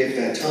gave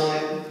their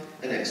time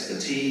and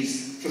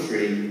expertise for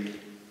free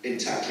in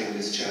tackling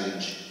this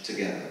challenge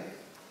together.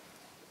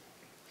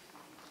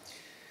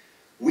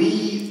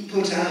 We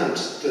put out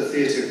the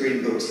Theatre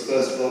Green Book's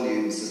first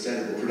volume,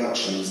 Sustainable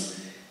Productions,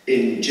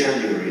 in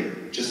January,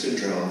 just in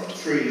draft,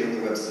 free on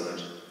the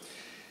website.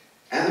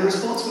 And the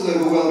response was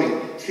overwhelming.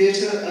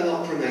 Theatre and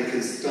opera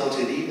makers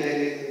started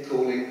emailing and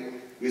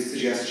calling with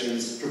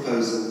suggestions,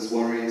 proposals,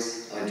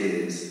 worries,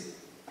 ideas.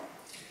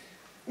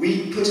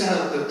 We put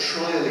out the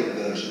trialling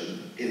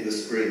version in the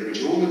spring,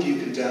 which all of you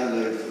can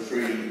download for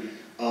free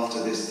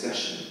after this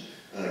session.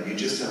 You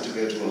just have to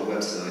go to our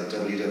website,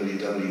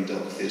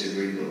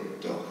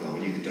 www.theatregreenbook.com,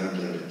 and you can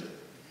download it.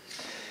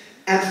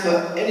 And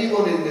for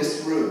anyone in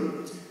this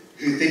room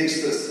who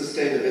thinks that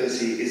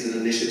sustainability is an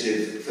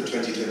initiative for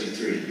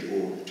 2023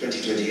 or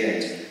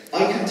 2028,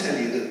 I can tell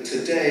you that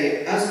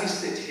today, as we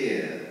sit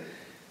here,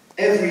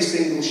 every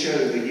single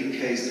show the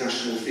UK's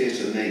National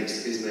Theatre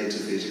makes is made to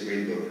Theatre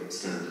Green Book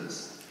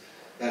standards.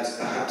 That's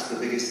perhaps the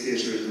biggest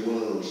theatre in the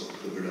world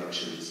for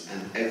productions,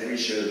 and every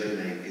show they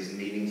make is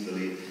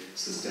meaningfully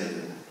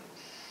sustainable.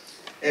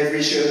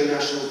 Every show the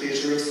National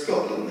Theatre of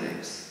Scotland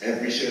makes,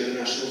 every show the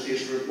National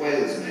Theatre of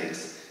Wales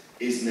makes,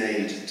 is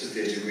made to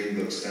Theatre Green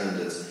Book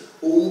standards.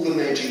 All the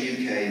major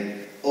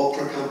UK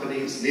opera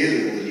companies,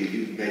 nearly all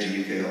the major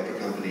UK opera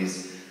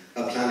companies,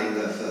 are planning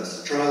their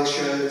first trial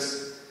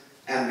shows,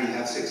 and we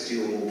have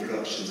 60 or more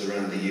productions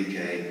around the UK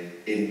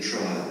in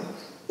trial.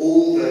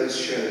 All those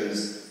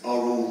shows are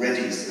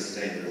already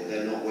sustainable.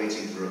 They're not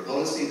waiting for a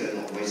policy, they're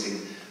not waiting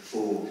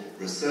for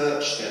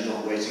research, they're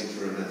not waiting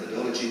for a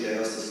methodology, they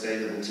are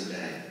sustainable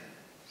today.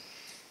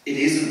 It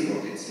isn't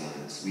rocket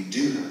science. We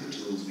do have the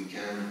tools, we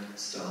can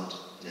start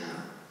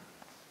now.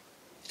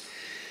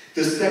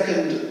 The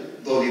second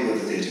volume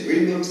of the Theatre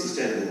Green Book,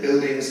 Sustainable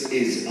Buildings,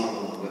 is up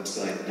on our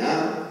website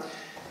now.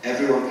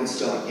 Everyone can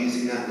start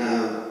using that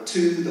now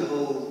too. The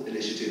whole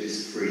initiative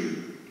is free.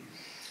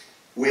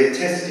 We're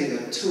testing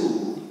a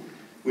tool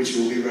which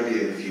will be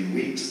ready in a few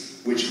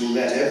weeks, which will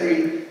let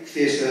every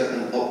theatre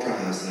and opera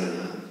house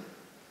owner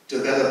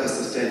develop a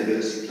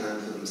sustainability plan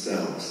for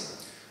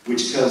themselves,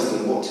 which tells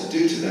them what to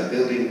do to their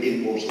building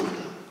in what order.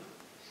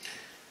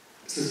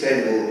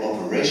 Sustainable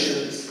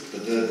Operations, the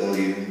third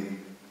volume,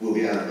 will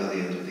be out by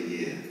the end of the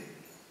year.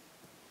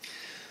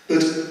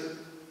 But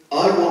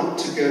I want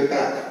to go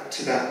back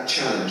to that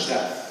challenge,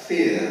 that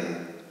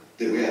fear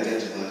that we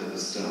identified at the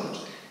start.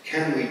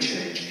 Can we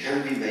change?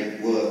 Can we make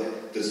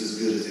work that's as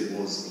good as it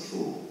was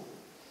before?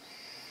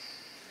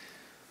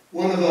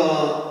 One of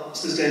our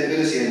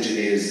sustainability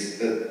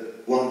engineers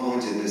at one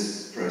point in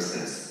this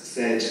process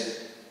said,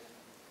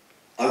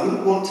 I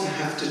wouldn't want to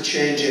have to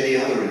change any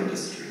other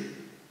industry,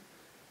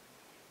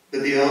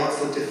 but the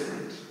arts are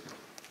different.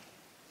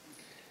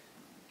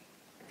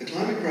 The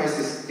climate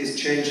crisis is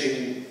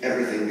changing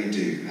everything we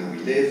do, how we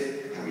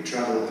live, how we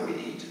travel, how we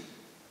eat.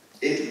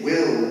 It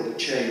will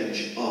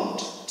change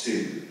art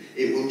too.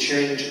 It will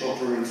change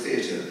opera and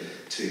theatre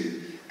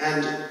too.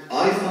 And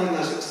I find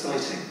that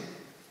exciting.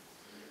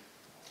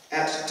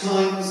 At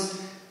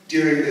times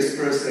during this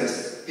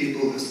process,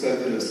 people have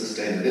spoken of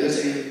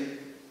sustainability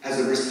as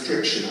a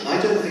restriction.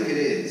 I don't think it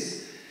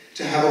is.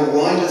 To have a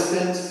wider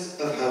sense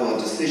of how our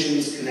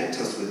decisions connect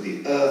us with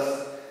the earth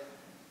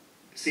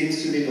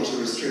seems to be not a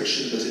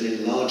restriction, but an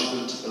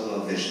enlargement of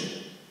our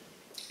vision.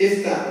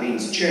 If that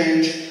means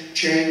change,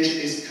 change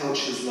is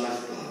culture's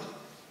lifeblood.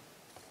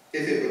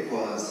 If it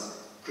requires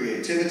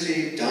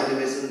creativity,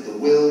 dynamism, the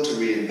will to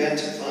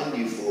reinvent and find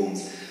new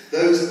forms,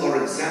 those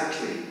are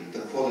exactly the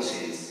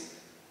qualities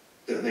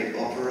that make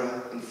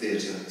opera and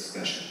theatre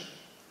special.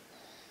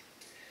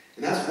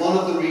 And that's one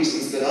of the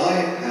reasons that I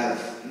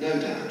have no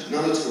doubt,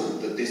 none at all,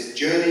 that this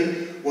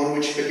journey, one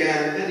which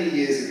began many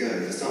years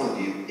ago for some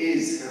of you,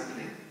 is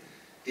happening.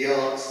 The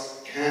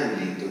arts can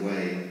lead the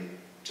way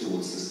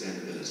towards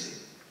sustainability.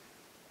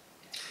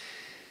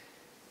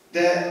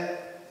 There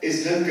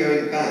is no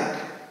going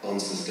back on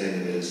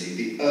sustainability.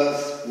 The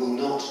earth will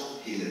not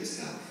heal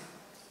itself.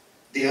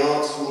 The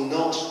arts will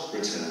not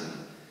return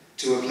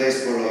to a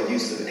place where our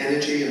use of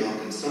energy and our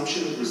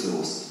consumption of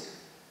resource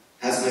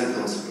has no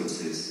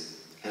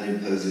consequences and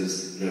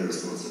imposes no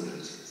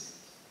responsibilities.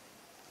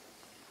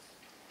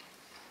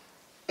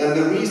 And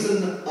the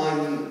reason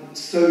I'm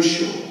so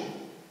sure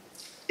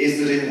is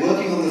that in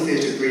working on the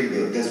Theatre Green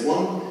Book, there's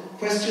one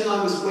question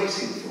I was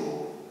waiting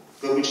for,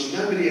 but which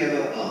nobody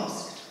ever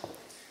asked.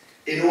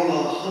 In all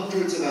our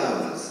hundreds of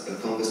hours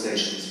of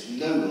conversations,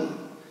 no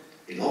one,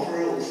 in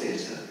opera or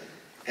theatre,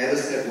 ever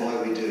said, why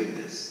are we doing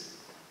this?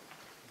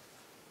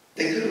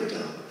 They could have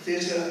done.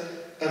 Theatre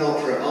and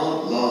opera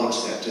aren't large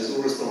sectors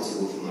or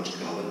responsible for much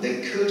carbon.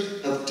 They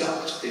could have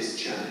ducked this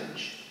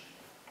challenge,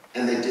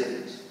 and they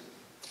didn't.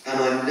 And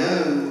I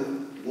know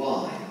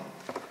why.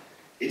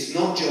 It's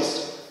not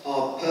just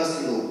our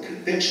personal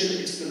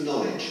conviction, it's the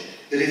knowledge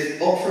that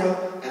if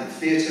opera and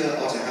theatre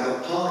are to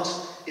have a part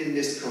in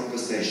this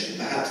conversation,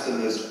 perhaps the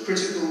most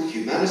critical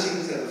humanity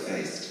has ever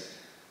faced,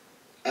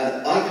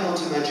 and I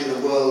can't imagine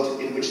a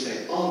world in which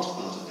they aren't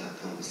part of that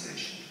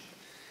conversation,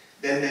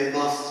 then they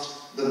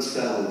must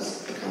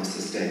themselves become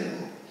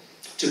sustainable,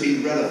 to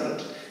be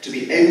relevant, to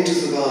be able to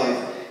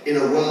survive in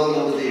a world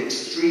under the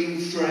extreme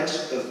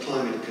threat of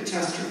climate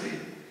catastrophe.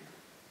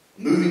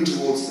 Moving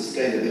towards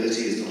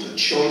sustainability is not a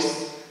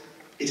choice,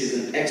 it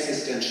is an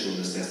existential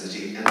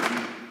necessity, and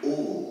we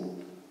all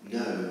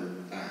know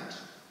that.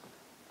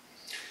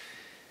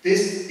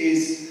 This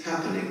is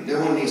happening. No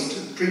one needs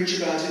to preach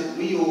about it.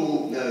 We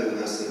all know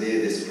how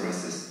severe this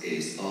crisis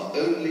is. Our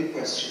only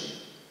question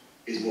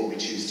is what we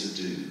choose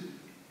to do.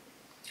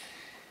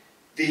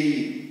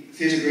 The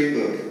Theatre Green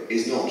Book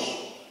is not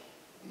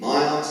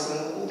my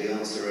answer or the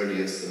answer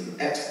only of some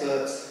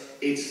experts.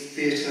 It's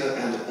theatre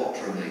and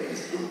opera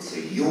makers' answer,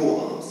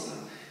 your answer,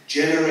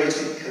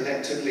 generated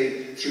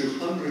collectively through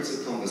hundreds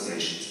of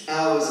conversations,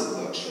 hours of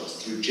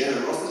workshops, through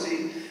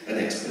generosity and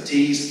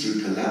expertise,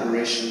 through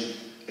collaboration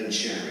and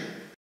sharing.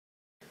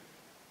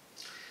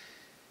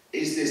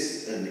 Is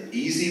this an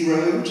easy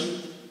road?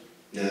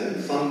 No,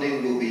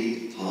 funding will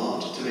be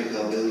hard to make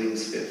our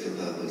buildings fit for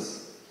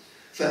purpose.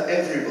 For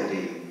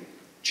everybody,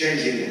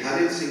 changing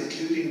habits,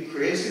 including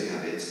creative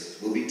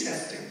habits, will be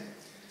testing.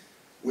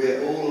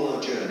 We're all on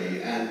our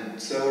journey, and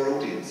so are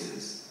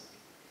audiences.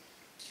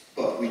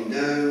 But we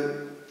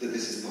know that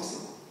this is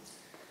possible.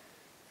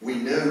 We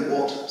know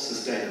what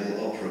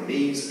sustainable opera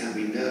means, and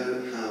we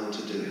know how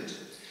to do it.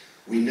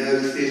 We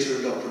know theatre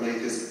and opera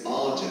makers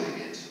are doing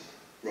it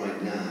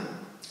right now.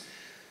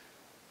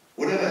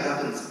 Whatever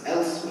happens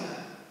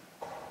elsewhere,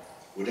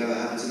 whatever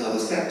happens in other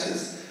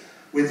sectors,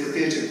 with the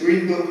Theatre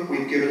Green Book,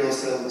 we've given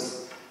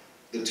ourselves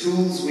the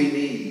tools we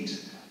need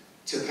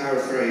to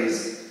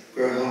paraphrase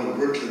Grohan and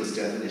Brooklyn's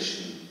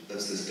definition of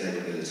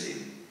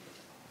sustainability,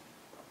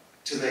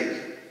 to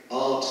make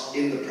art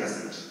in the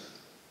present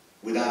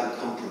without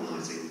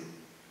compromising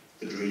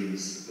the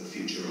dreams of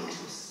future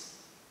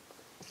artists.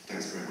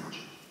 Thanks very much.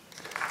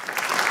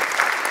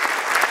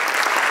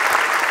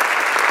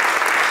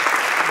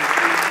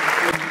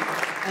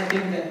 I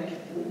think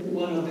that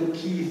one of the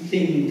key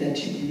things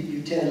that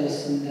you tell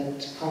us, and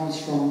that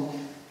comes from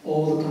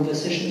all the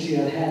conversations you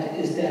have had,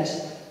 is that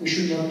we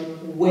should not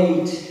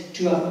wait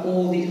to have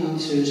all the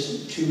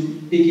answers to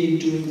begin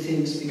doing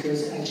things,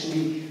 because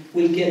actually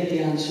we'll get the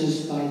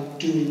answers by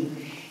doing.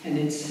 And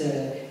it's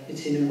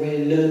in a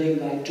way learning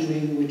by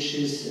doing, which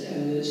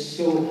is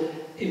so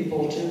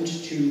important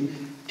to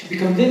be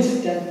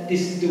convinced that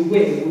this is the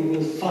way we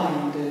will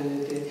find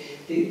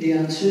the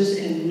answers,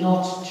 and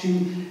not to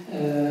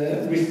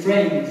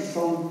refrain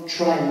from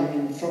trying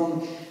and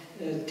from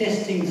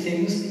testing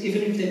things,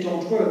 even if they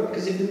don't work,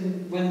 because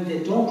even when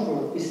they don't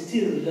work, we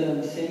still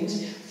learn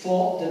things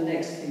for the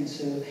next thing.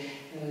 So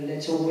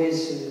let's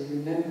always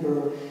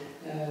remember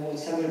what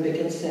Samuel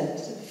Beckett said: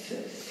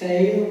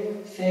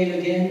 fail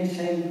again,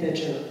 fail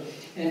better.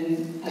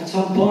 And at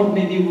some point,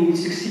 maybe we will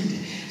succeed.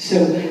 So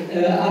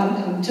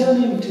I'm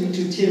turning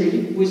to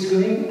Thierry, who is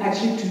going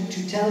actually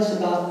to tell us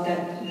about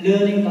that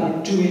learning by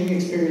doing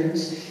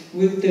experience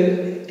with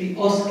the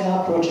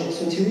Oscar project.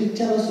 So Thierry,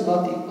 tell us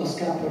about the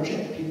Oscar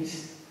project,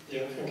 please.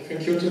 Yeah,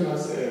 thank you,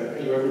 Thomas.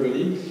 Hello,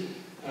 everybody.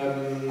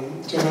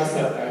 Thomas,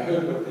 I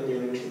heard in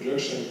your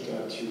introduction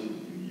that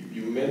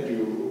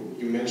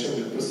you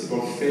mentioned the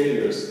possible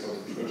failures of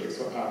the project,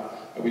 so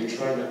I will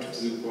try not to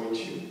disappoint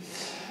you.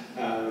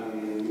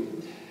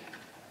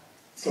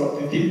 So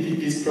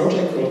this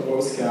project called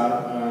Oscar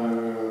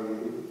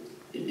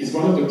is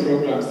one of the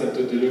programs that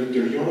the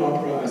Lyon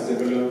Opera has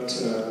developed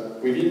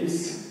within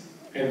its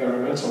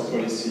environmental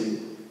policy,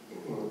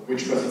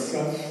 which was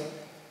itself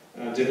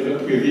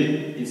developed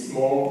within its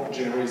more,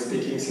 generally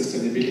speaking,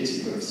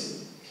 sustainability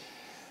policy.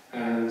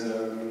 And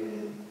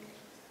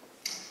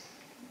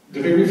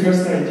the very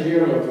first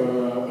idea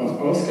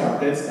of Oscar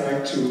dates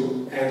back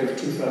to end of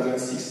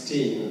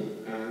 2016.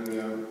 And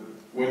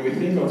when we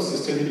think of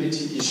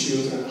sustainability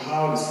issues and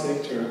how the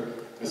sector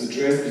has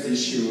addressed these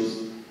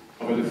issues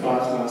over the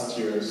last 5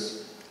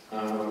 years,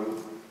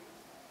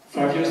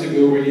 5 years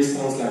ago really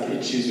sounds like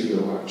 8 years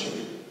ago,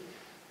 actually.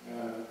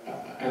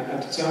 And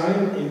at the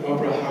time, in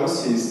opera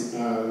houses,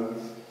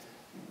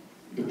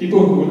 the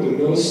people who were the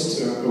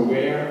most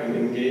aware and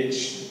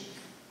engaged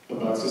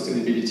about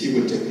sustainability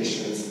were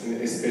technicians, and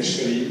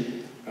especially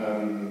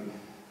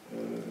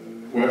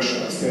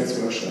sales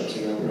workshops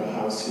in opera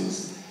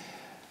houses.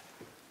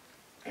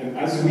 And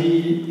as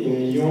we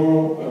in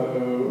Lyon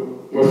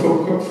were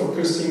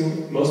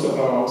focusing most of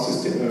our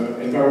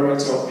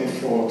environmental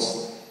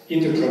efforts in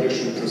the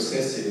production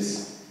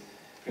processes,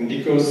 and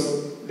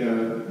because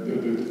the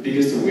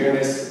biggest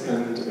awareness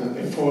and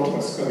effort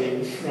was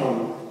coming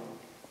from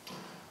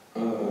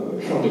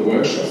the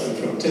workshops and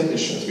from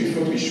technicians, we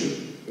thought we should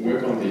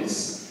work on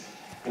this.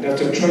 And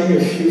after trying a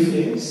few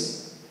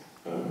things,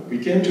 we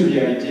came to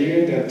the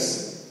idea that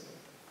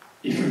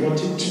if we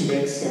wanted to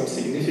make some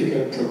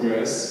significant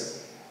progress,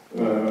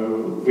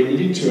 we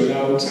needed to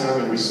allow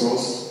time and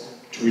resource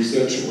to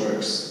research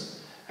works.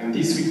 And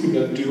this we could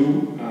not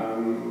do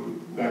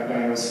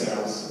by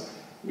ourselves.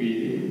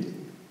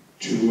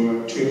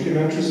 To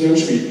implement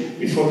research,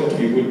 we thought that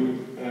we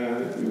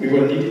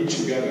were needed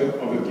to gather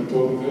other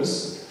people with us.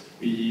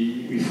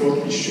 We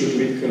thought we should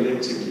do it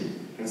collectively.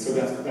 And so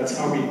that's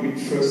how we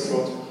first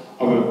thought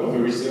of a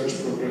research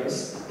project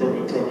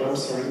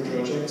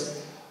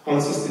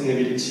on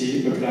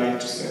sustainability applied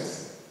to sales.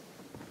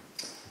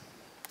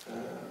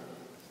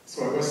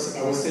 So I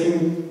was saying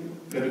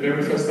that the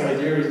very first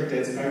idea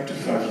dates back to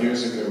 5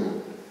 years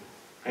ago.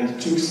 And it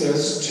took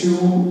us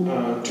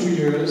 2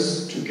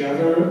 years to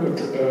gather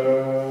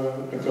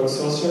a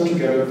consortium, to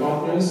gather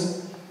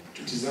partners,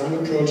 to design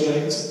a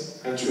project,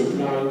 and to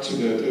apply to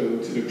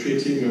the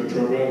creative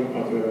program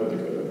of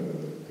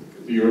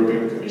the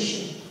European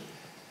Commission.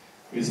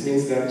 This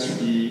means that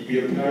we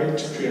applied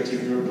to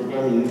Creative Europe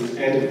program in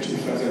end of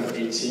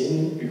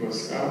 2018 with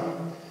Oscar.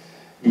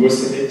 We were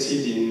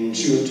selected in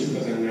June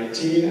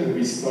 2019, and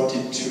we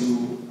started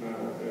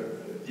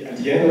at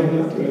the end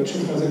of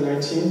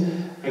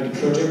 2019, and the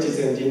project is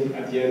ending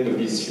at the end of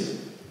this year.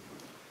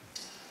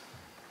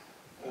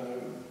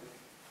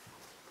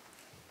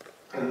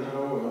 And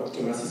now,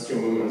 Thomas, it's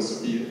your moment,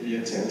 so be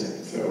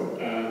attentive. So,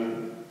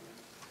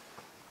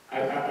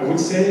 I would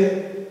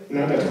say,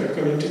 now that we're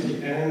coming to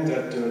the end,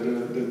 that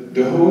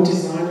the whole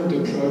design of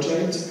the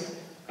project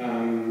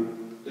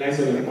lies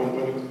on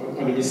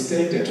a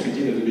mistake that we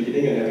did at the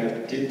beginning, and that I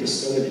did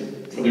personally,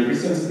 for the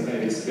reasons that I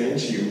explained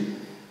to you.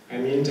 I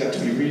mean that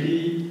we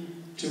really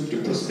took the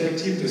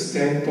perspective, the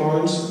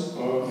standpoint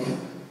of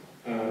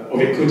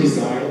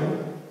eco-design,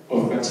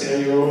 of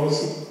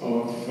materials,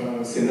 of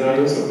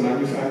scenarios of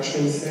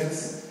manufacturing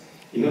sets.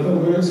 In other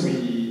words,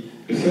 the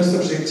first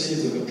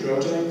objectives of the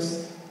project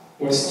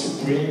was to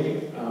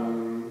bring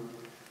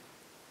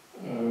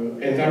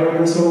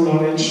environmental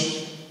knowledge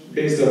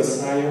based on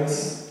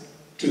science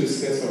to the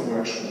sets of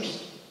workshops,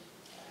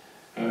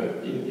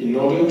 in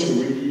order to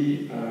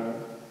really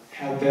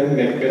help them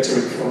make better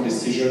informed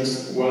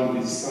decisions while they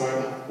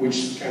decide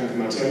which kind of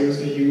materials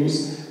they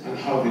use and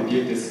how they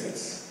build the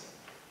sets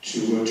to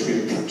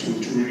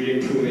really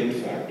improve the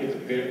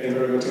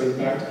environmental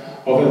impact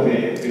over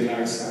their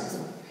life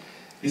cycle.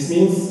 This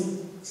means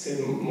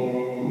say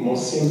more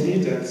simply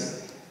that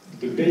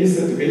the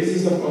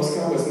basis of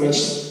Oscar was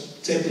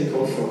much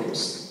technical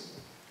focused.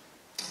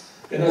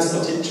 Then I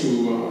started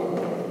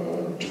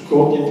to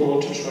call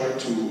people to try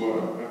to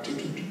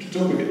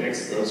talk with the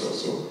experts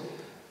also.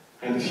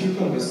 And after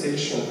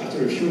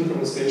a few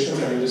conversations,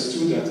 I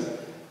understood that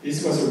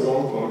this was a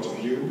wrong point of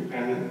view,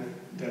 and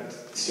that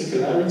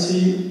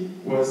circularity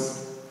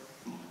was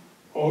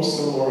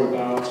also more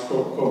about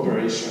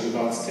cooperation,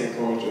 about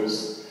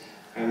stakeholders,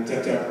 and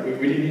that we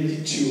really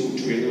needed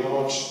to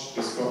enlarge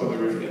the scope of the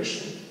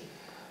reflection.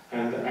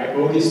 And I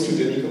owe this to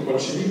Nico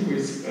Conchili, who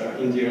is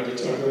in the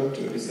auditorium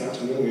this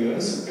afternoon with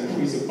us, and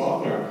who is a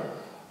partner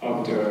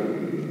of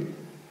the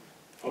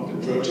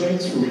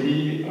project, who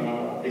really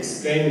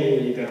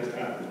explained that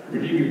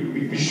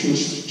really we should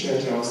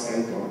change our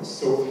standpoints.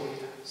 So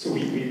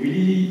we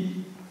really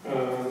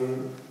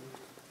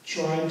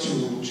try to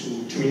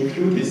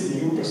include this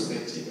new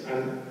perspective.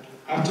 And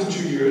after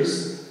 2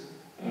 years,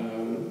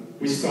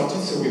 we started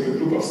with a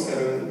group of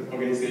 7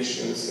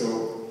 organizations.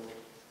 So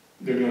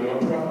the Lyon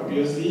Opera,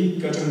 obviously,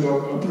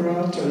 Gothenburg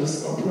Opera,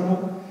 Tunis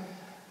Opera,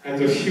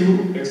 and a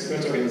few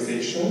expert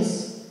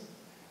organizations.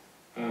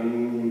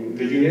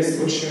 The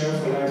UNESCO Chair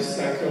for Life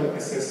Cycle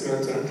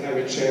Assessment and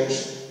Climate Change,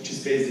 which is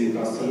based in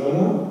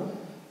Barcelona,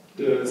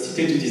 the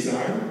Cité du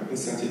Design in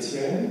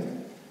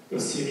Saint-Étienne, the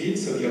CIRID,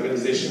 so the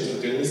organization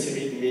of Denis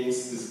CIRID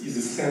means is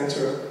a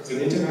center, it's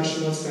an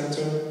international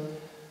center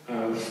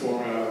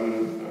for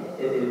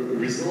a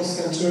resource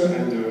center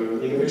and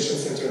an innovation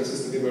center and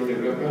sustainable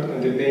development,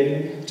 and the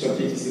main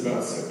topic is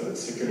about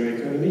circular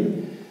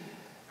economy.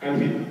 And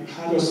we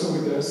had also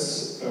with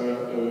us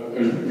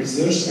a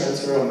research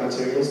center on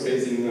materials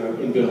based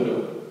in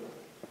Bergamo.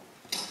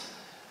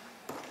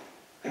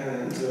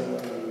 And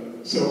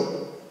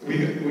so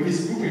with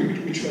this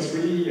group, which was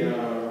really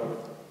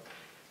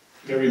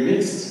very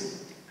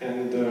mixed,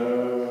 and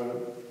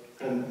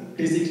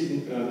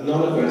basically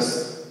none of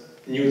us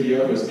knew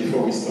the others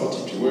before we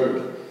started to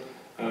work.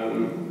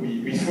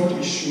 We thought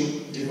we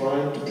should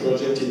divide the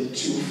project in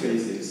 2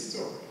 phases. So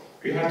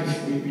we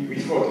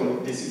thought,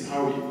 and this is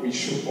how we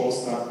should all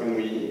start when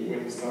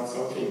we start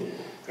something,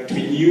 that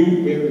we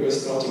knew where we were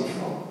starting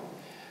from.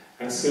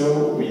 And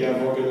so we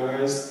have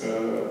organized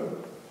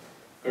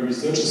a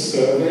research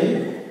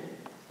survey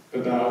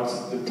about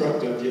the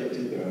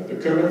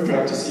current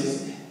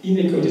practices in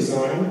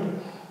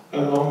eco-design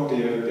among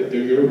the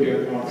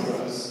European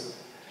operas.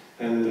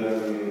 And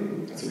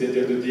so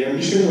the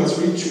ambition was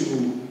really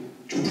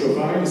to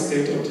provide a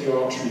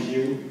state-of-the-art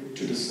review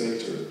to the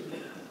sector.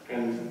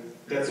 And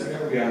that's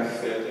where we have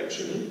failed,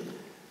 actually,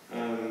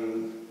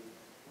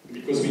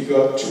 because we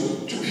got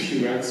too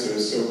few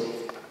answers. So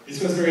this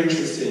was very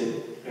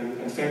interesting,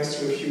 and thanks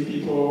to a few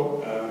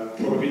people,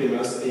 probably the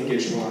most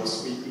engaged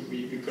ones,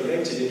 we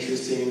collected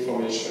interesting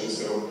information.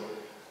 So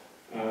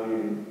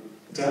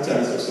data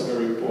is also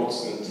very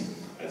important,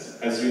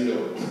 as you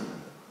know.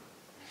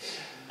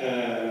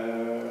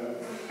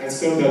 And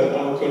so that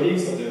our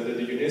colleagues on the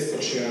UNESCO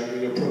chair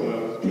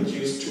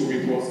produced 2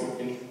 reports,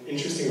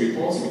 interesting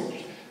reports,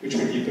 which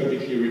will be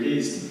publicly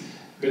released,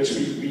 but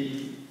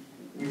we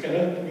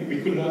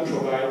could not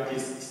provide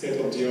this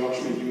state-of-the-art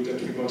review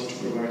that we wanted to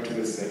provide to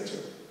the sector.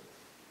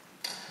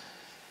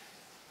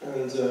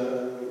 And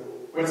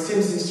what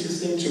seems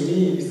interesting to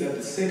me is that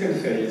the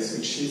second phase,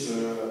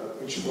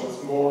 which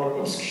was more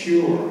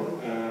obscure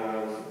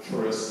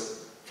for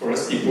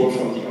us people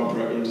from the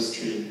opera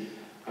industry,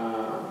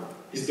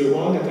 is the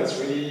one that has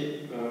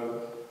really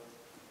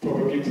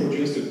probably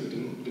produced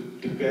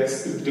the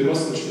best, the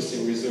most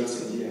interesting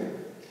results in the end.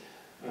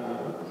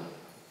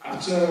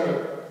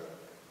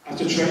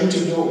 After trying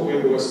to know where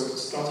we were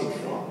starting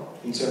from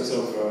in terms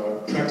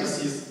of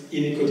practices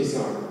in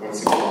eco-design,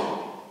 once again,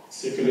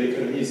 circular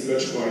economy is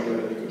much wider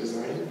than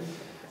eco-design.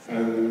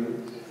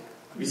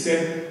 We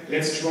said,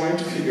 let's try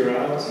to figure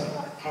out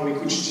how we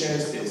could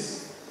change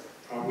this,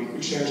 how we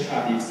could change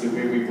habits, the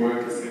way we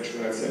work,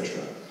 etc.,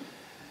 etc.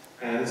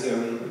 And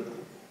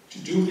to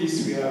do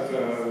this, we have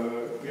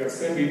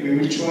said we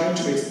will try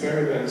to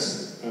experiment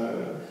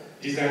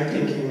design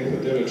thinking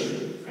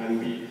methodology, and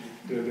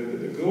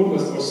the goal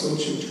was also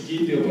to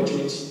give the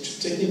opportunity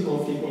to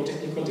technical people,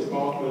 technical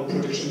department,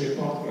 production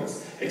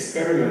departments,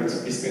 experiment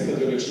this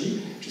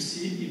methodology to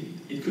see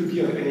if it could be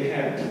of any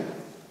help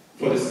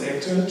for the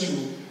sector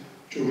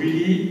to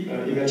really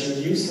imagine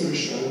new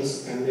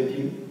solutions and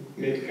maybe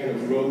make a kind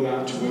of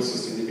roadmap towards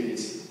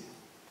sustainability.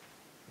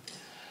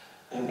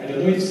 And I don't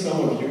know if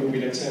some of you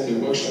will attend the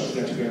workshop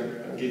that we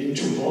are giving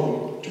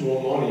tomorrow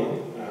morning.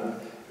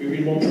 We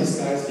will more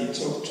precisely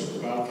talk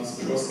about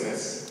this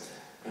process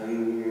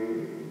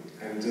and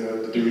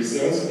the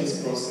results of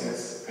this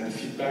process and the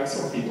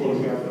feedbacks of people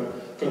who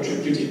have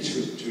contributed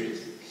to it.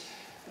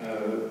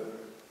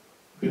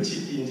 But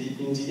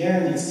in the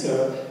end, it's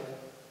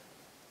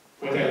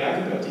what I like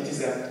about it is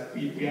that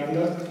we have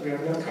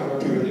not come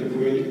up with a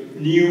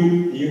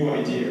new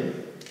idea,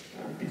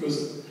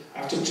 because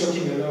after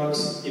talking a lot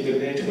in the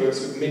networks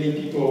with many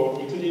people,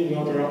 including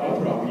Opera,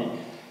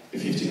 the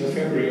 15th of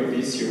February of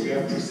this year, we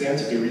have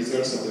presented the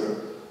results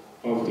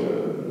of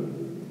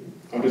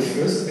on the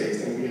first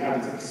phase, and we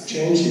had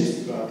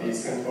exchanges about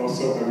this, and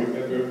also I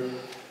remember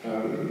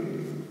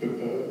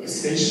a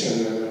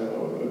session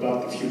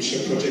about the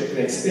future project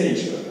Next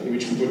Stage, in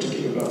which we were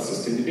talking about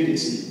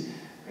sustainability,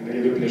 and I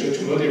had the pleasure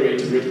to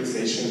moderate a breaking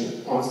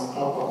session on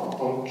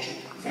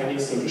finding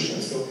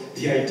solutions. So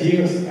the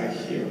ideas are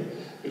here,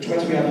 but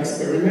what we have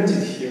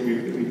experimented here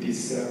with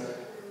this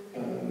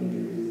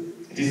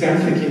design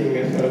thinking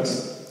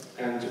methods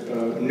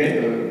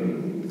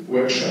and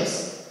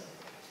workshops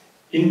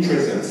in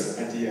presence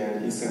at the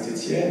end in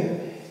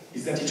Saint-Étienne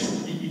is that it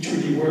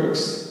really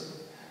works.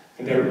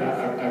 And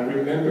I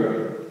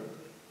remember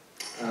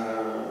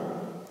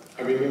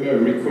a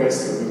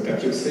request of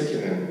Tapio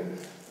Sekinen.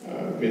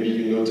 Maybe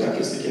you know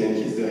Tapio Sekinen,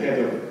 he's the head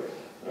of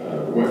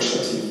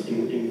workshops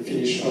in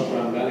Finnish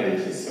opera and ballet.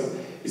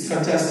 He's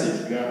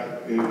fantastic.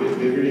 They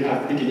really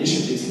have big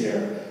initiatives here.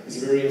 He's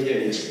very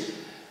engaged.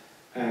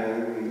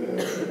 And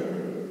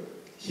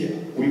here,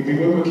 we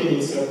were working in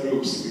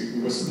subgroups.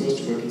 We were supposed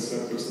to work in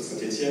subgroups in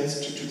Saint-Étienne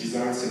to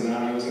design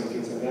scenarios and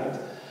things like that.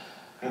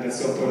 And at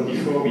some point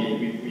before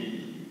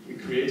we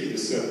created the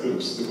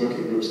subgroups, the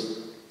working groups,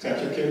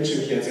 Tapio came to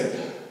me and said,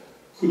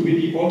 could we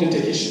be all the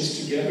technicians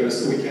together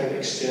so we can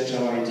exchange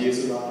our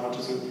ideas about how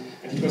to do?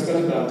 And it was not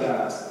about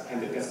that,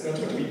 and that's not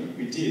what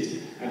we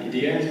did. And in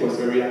the end, he was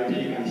very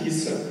happy, and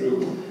his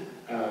subgroup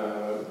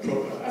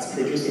has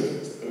produced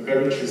a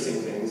very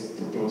interesting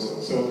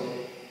proposal. So,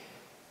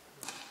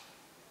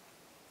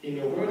 in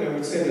a word, I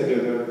would say that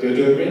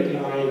the red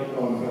line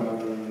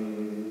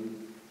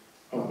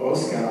of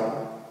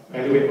Oscar,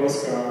 by the way,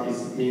 Oscar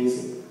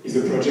is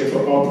a project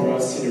for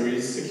opera,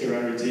 sceneries,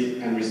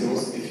 circularity, and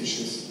resource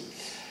efficiency.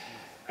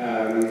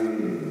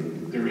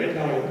 The red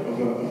line of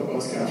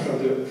Oscar from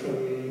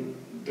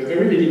the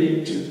very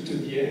beginning to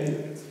the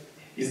end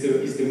is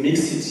the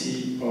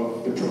mixity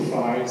of the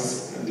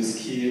profiles and the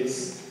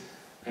skills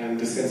and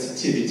the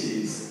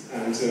sensitivities.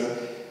 And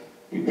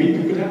we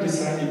could have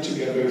decided to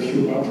gather a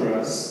few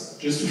operas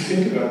just to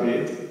think about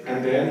it,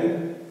 and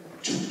then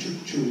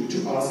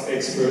to ask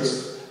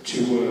experts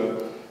to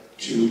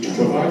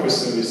provide the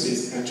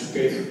services and to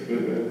pay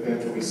them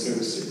for the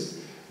services.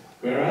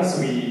 Whereas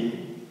we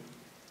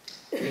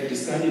have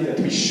decided that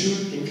we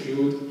should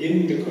include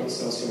in the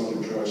consortium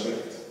of the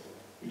project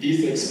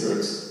these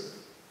experts,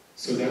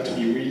 so that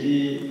we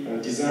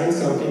really design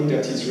something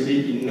that is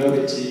really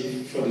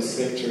innovative for the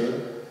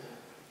sector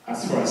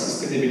as far as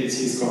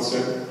sustainability is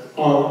concerned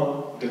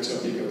on the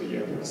topic of the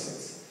opera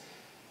sets.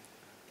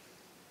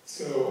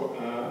 So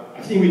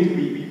I think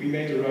we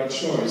made the right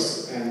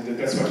choice, and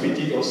that's what we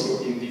did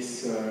also in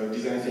this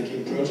design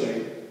thinking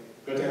project.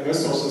 But I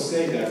must also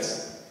say that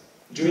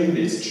doing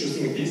this,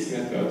 choosing this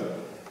method,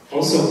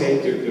 also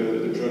made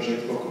the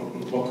project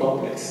more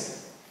complex,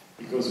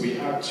 because we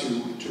had to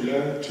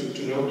learn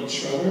to know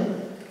each other.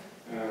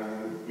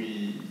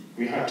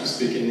 We had to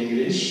speak in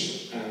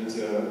English, and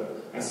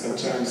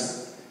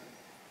sometimes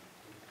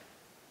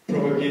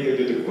probably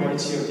the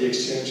quality of the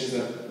exchanges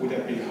would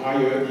have been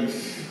higher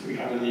if we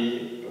had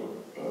only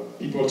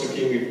people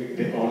talking with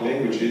their own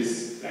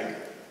languages, like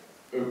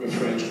a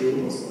French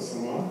group or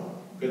someone.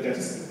 But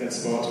that's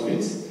part of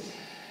it.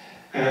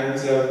 And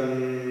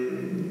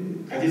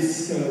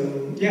it's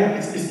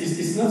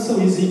not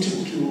so easy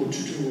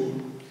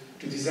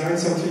to design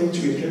something,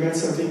 to implement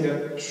something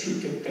that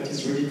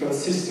is really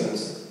consistent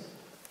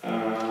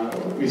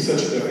with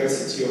such a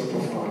diversity of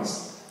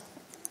profiles.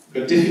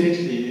 But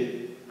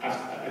definitely,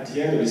 at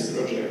the end of this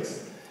project,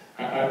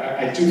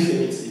 I do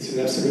think it's an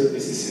absolute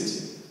necessity.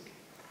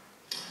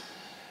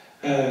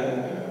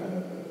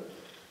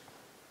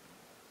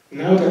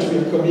 Now that we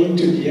are coming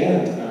to the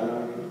end,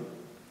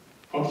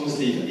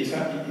 obviously, if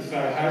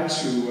I had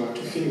to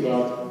think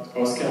about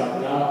Oscar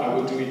now, I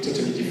would do it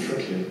totally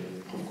differently,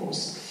 of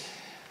course.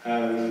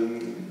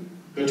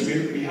 But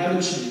we have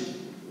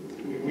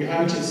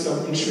achieved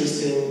some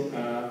interesting,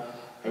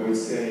 I would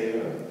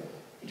say,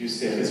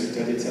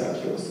 résultats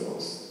d'étape, so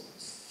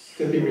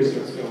stepping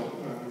results,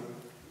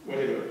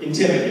 whatever,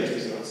 intermediate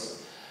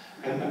results.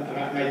 And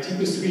my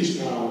deepest wish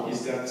now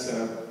is that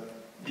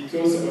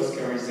because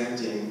Oscar is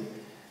ending,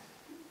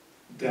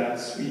 that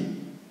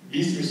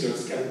these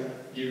results can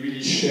be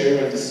really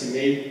shared and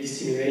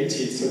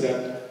disseminated, so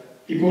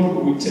that people who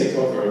will take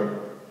over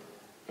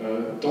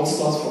don't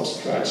start from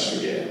scratch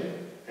again,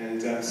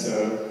 and that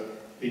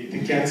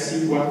they can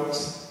see what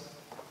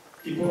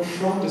people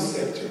from the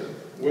sector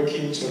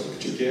working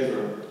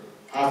together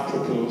have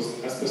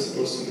proposed as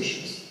possible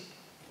solutions.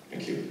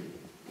 Thank you.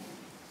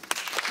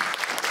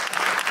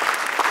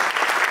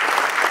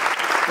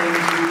 Thank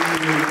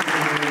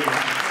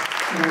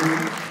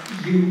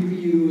you.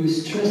 You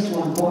stressed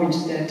one point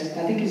that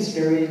I think is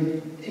very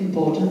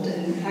important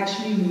and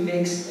actually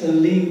makes a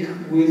link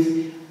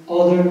with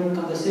other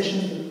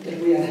conversations that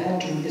we have had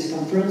during this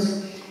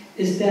conference,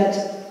 is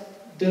that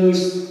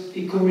those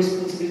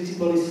eco-responsibility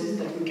policies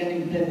that we can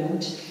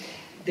implement,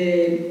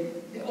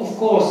 of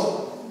course,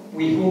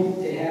 we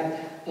hope they have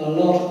a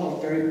lot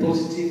of very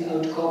positive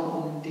outcome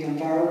on the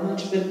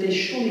environment, but they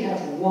surely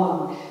have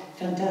one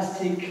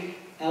fantastic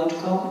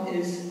outcome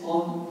is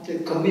on the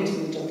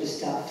commitment of the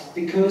staff,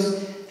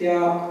 because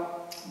there are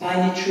by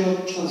nature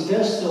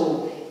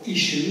transversal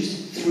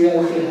issues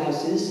throughout the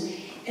houses,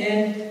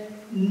 and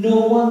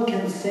no one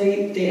can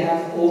say they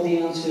have all the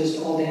answers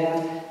or they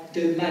have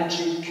the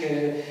magic,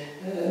 I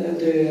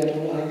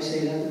don't know how you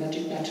say that, the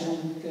magic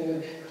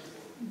baton,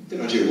 the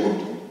magic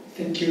wand.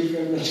 Thank you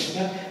very much,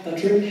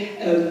 Patrick.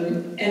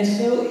 And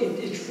so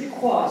it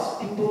requires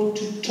people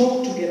to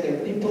talk together,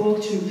 people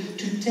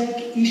to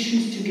take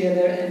issues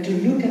together and to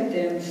look at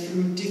them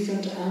through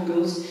different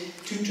angles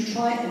to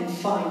try and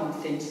find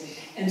things.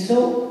 And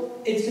so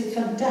it's a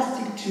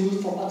fantastic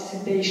tool for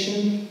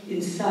participation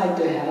inside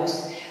the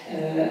house.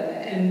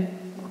 And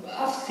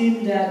I've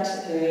seen that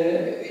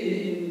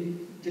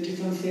in the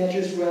different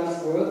theatres where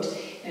I've worked,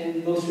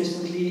 and most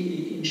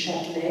recently in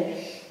Châtelet.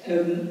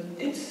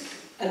 It's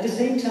at the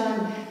same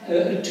time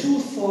a tool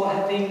for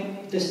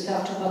having the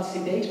staff to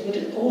participate, but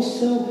it's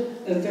also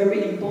a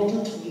very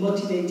important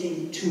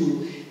motivating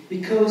tool,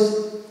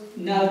 because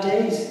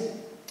nowadays,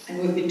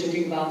 and we've been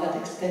talking about that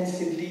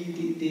extensively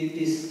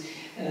these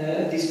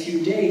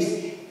few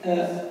days,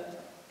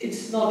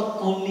 it's not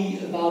only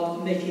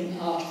about making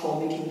art for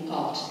making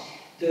art.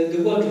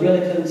 The word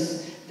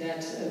relevance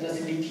that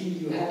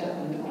Vassiliki you had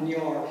on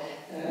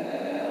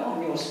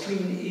your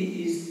screen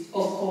is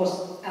of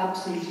course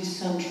absolutely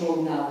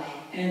central now.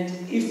 And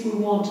if we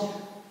want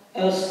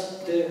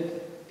us,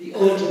 the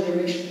old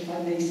generation, if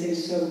I may say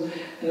so,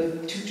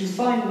 to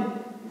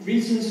find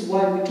reasons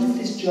why we do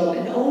this job,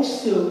 and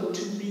also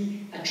to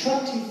be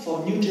attractive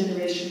for new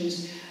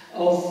generations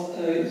of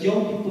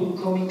young people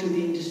coming to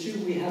the industry,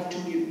 we have to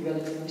be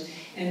relevant,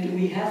 and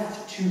we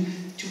have to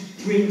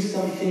bring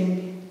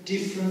something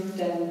different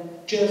than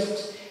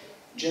just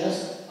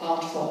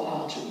art for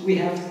art. We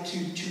have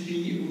to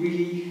be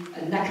really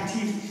an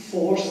active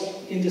force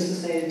in the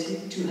society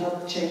to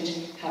help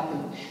change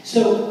happen.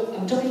 So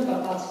I'm talking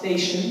about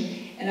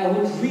participation, and I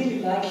would really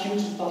like you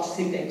to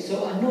participate.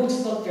 So I know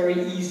it's not very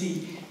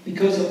easy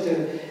because of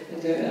the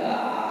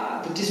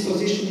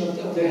disposition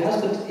of the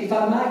house, but if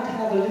I might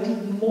have a little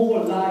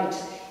more light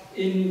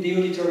in the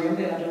auditorium,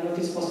 I don't know if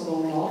it's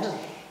possible or not,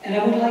 and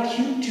I would like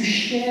you to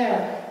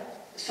share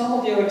some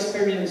of your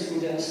experience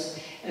with us.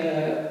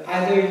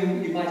 Either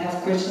you might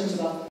have questions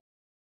about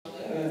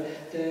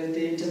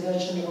the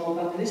intervention of our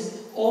panelists,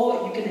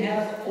 or you can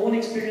have own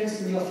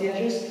experience in your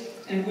theatres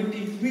and would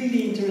be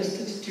really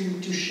interested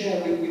to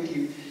share with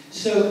you.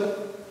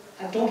 So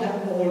I don't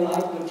have more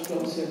light, but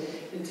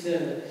it's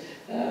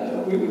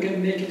we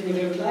can make it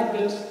without light,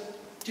 but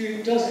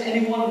does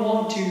anyone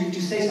want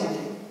to say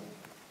something?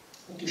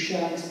 Or to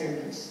share an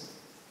experience?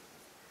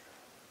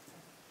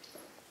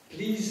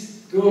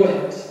 Please, go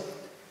ahead.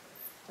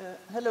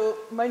 Hello,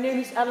 my name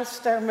is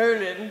Alistair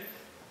Merlin.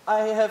 I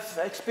have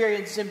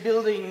experience in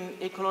building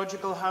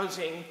ecological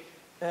housing,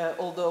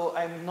 although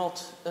I'm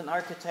not an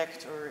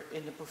architect or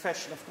in the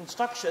profession of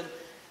construction.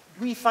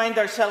 We find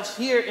ourselves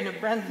here in a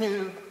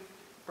brandly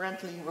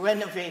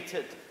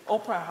renovated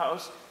opera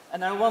house,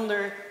 and I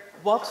wonder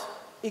what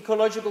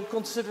ecological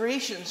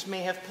considerations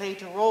may have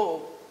played a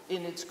role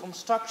in its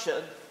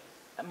construction.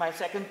 And my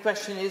second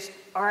question is,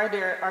 are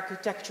there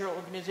architectural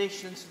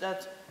organizations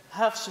that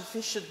have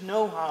sufficient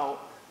know-how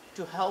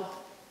to help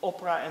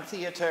opera and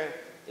theatre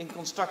in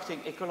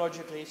constructing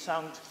ecologically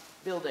sound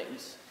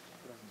buildings?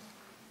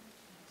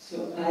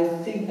 So I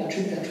think,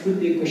 Patrick, that would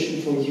be a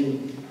question for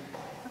you.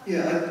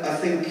 Yeah, I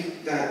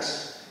think that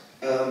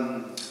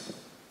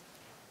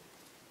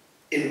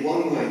in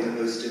one way the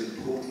most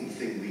important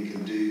thing we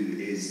can do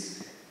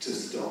is to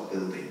stop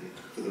building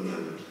for the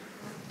moment.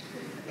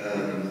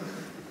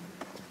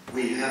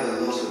 We have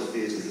a lot of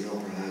theatres and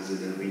opera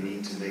houses, and we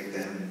need to make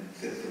them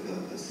fit for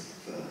purpose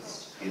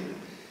first.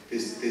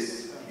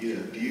 This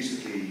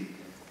beautifully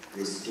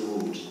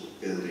restored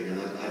building, and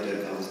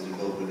I wasn't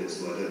involved with it,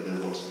 so I don't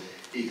know what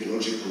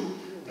ecological,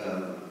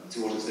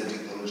 to what extent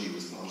ecology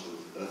was part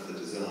of the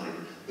design.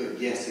 But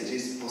yes, it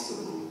is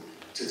possible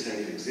to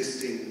take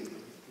existing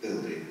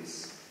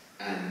buildings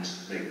and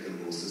make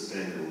them more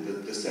sustainable.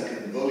 The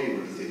second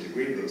volume of the Theatre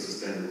Green Book,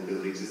 Sustainable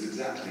Buildings, is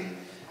exactly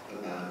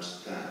about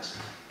that.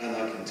 And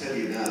I can tell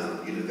you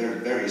now, very,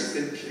 very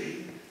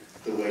simply,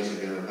 the way to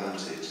go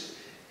about it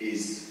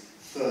is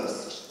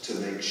first to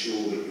make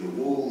sure that your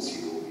walls,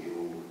 your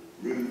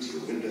rooms,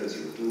 your windows,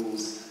 your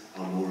doors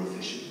are more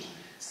efficient.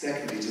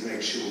 Secondly, to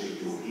make sure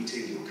that your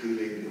heating, your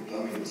cooling, your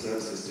plumbing, your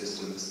services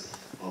systems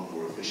are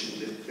more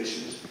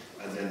efficient.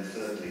 And then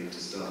thirdly, to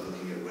start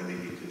looking at whether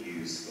you can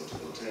use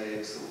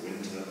photovoltaics or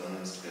wind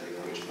turbines, depending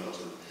on which part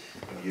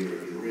of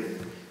Europe you're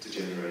in, to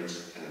generate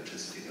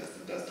electricity.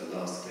 That's the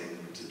last thing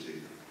to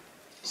do.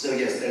 So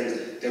yes,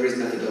 there is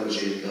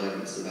methodology and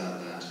guidance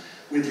about that.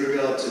 With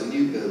regard to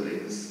new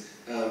buildings,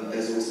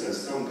 there's also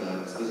some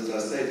guidance, but as I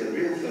say, the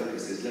real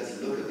focus is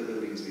let's look at the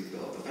buildings we've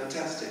got, the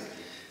fantastic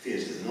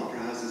theatres and opera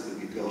houses that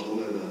we've got all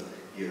over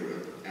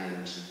Europe,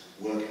 and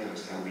work out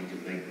how we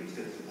can make them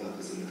fit for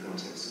purpose in the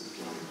context of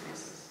the climate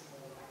crisis.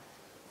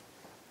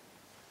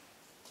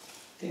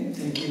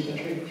 Thank you,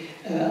 Patrick.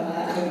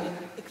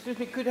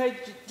 Excuse me, could I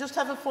just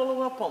have a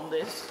follow-up on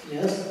this?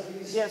 Yes?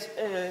 Yes,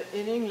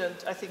 in England,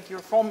 I think you're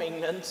from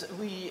England,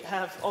 we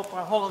have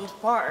Opera Holland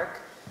Park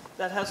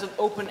that has an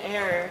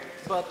open-air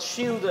but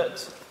shielded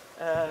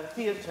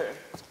theatre.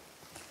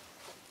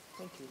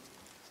 Thank you.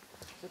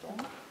 Is it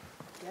on?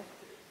 Yes,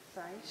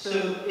 sorry. So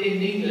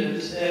in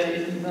England,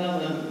 in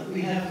London, we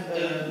have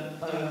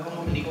a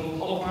company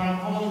called Opera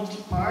Holland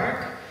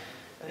Park,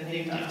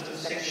 named after a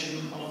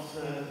section of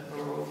the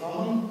Borough of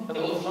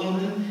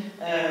London,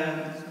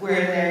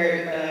 where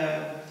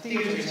their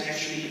theatre is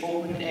actually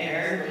open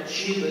air, but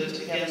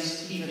shielded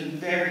against even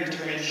very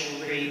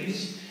torrential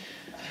rains.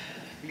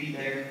 Be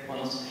there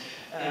once.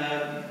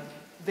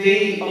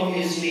 They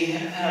obviously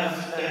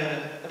have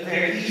a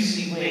very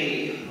easy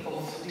way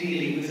of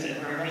dealing with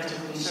environmental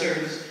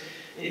concerns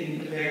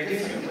in a very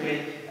different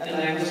way. And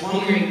I was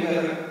wondering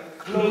whether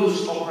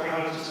closed opera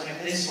houses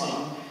like this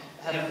one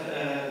have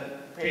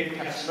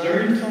perhaps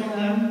learned from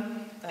them.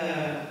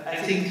 I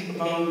think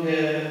among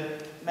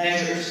the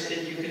measures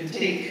that you can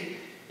take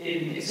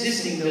in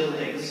existing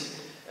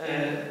buildings,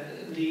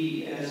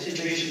 the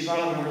situation is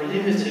rather more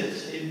limited.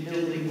 In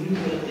building new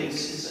buildings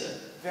is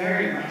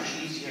very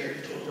much easier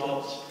to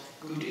adopt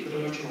good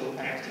ecological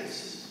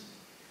practices.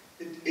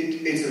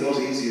 It's a lot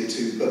easier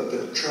too, but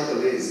the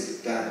trouble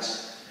is that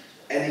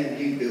any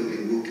new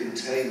building will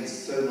contain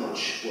so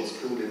much what's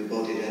called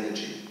embodied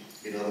energy.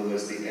 In other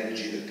words, the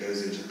energy that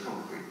goes into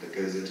concrete, that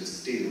goes into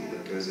steel,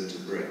 that goes into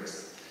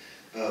bricks,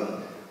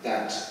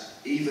 that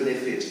even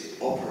if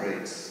it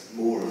operates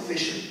more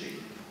efficiently,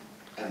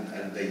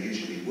 and they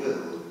usually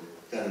will,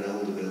 than an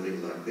older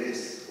building like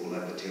this, or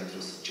like the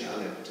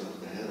Châtelet at the top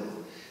of the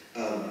hill,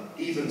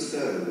 even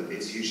so,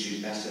 it's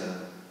usually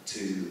better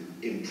to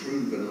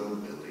improve an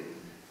old building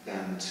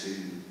than to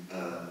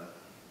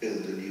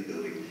build a new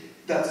building.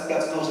 That's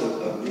not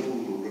a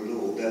rule or a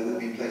law. There will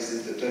be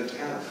places that don't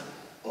have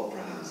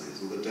opera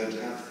houses or that don't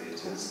have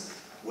theatres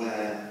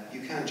where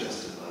you can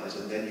justify it,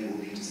 and then you will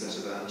need to set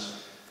about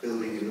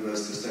building in the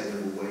most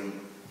sustainable way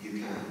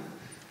you can.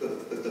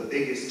 But the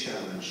biggest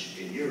challenge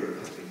in Europe,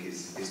 I think,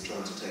 is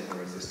trying to take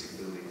our existing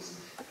buildings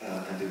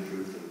and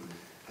improve them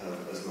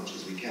as much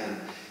as we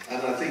can.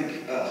 And I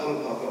think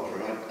Holland Park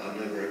Opera, I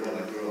know very well.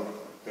 I grew up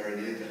very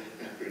near there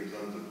in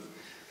London.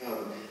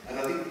 And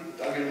I think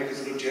I'm going to make a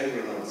sort of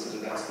general answer to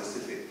that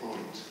specific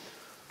point,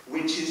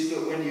 which is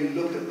that when you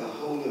look at the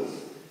whole of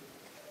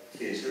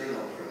theatre and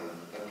opera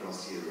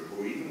across Europe,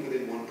 or even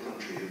within one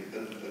country,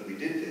 and we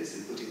did this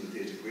in putting the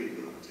Theatre Green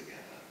Room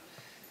together,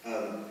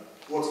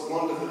 what's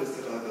wonderful is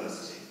the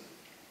diversity.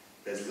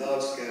 There's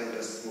large scale,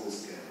 there's small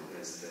scale,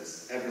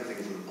 there's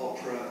everything from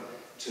opera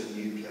to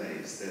new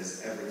plays,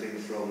 there's everything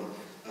from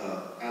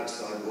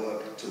outside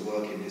work to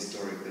work in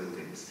historic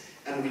buildings.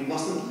 And we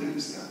mustn't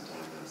lose that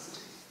diversity.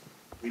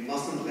 We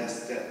mustn't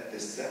let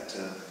this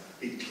sector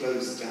be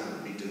closed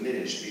down, be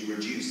diminished, be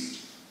reduced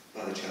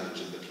by the challenge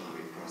of the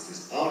climate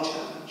crisis. Our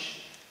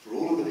challenge, for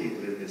all of the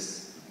people in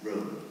this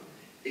room,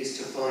 is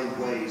to find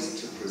ways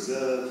to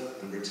preserve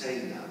and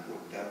retain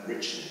that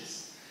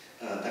richness,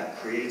 that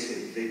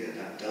creative vigour,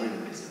 that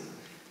dynamism,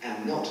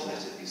 and not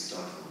let it be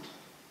stifled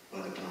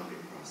by the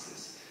climate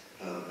crisis.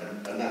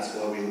 And that's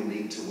why we all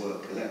need to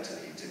work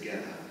collectively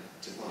together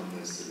to find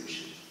those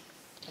solutions.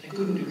 I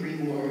couldn't agree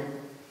more.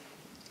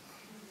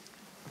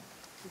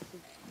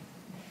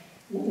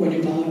 When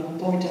you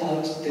point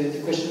out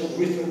the question of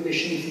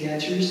refurbishing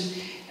theatres,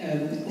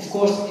 of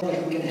course,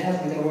 that we can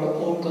have with our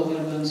own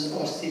governments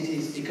or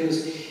cities,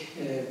 because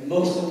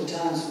most of the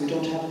times we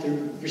don't have the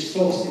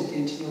resources, the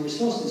internal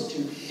resources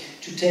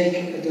to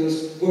take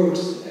those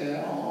works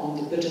on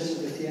the budgets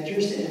of the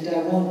theatres. And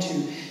I want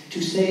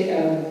to say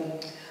a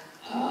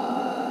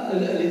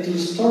little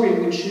story,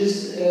 which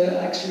is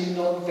actually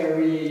not a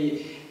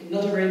very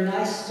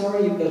nice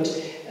story, but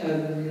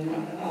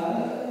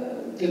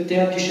the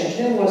Théâtre du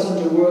Châtelet was on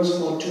the works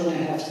for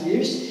 2.5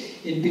 years,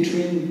 in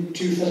between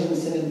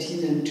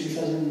 2017 and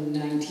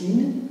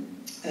 2019,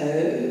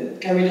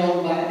 carried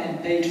on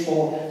and paid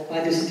for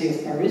by the City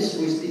of Paris,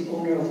 who is the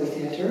owner of the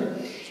theatre.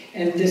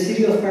 And the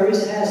City of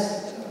Paris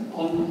has,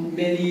 on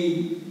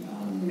many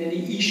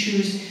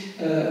issues,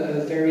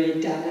 a very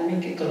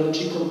dynamic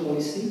ecological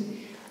policy.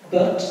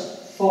 But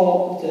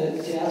for the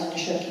Théâtre du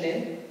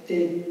Châtelet,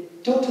 they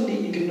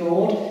totally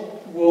ignored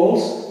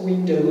walls,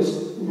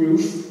 windows,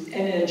 roof,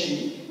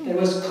 energy. That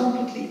was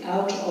completely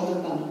out of the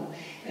panel.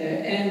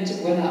 And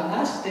when I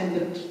asked them,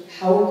 but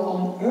how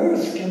on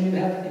earth can you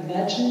have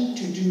imagined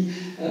to do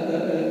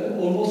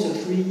almost a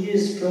 3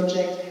 years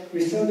project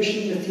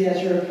refurbishing the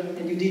theatre,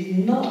 and you did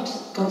not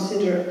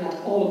consider at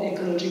all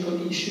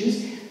ecological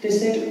issues? They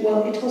said,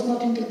 well, it was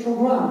not in the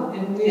program,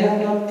 and we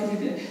have not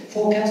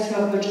forecast to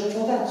have budget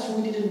for that, so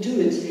we didn't do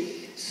it.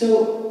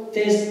 So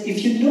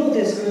if you know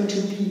there's going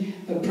to be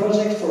a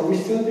project for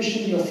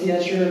refurbishing your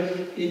theatre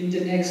in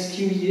the next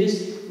few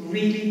years,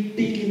 really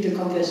begin the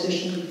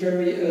conversation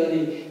very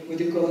early with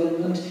the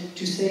government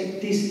to say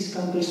this is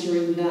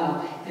compulsory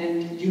now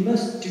and you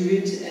must do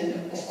it. And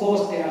of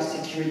course there are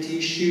security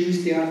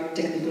issues, there are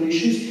technical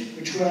issues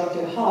which were at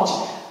the heart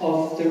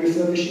of the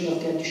refurbishing of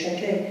Théâtre du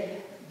Châtelet.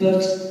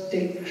 but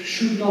they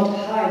should not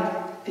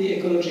hide the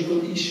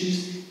ecological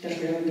issues that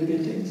we have in the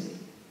buildings.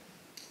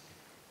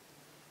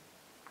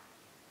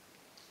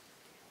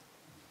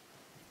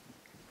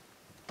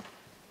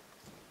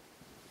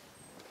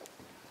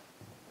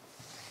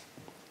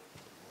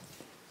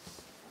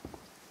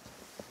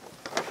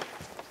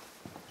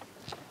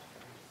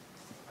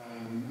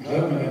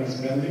 Hello, my name is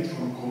Benedict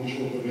from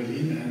Europa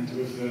Berlin,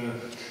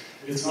 and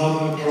it's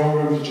not a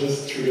program, it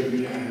just triggered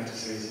me, I had to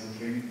say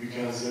something,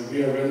 because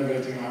we are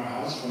renovating our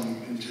house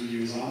in 2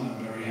 years on.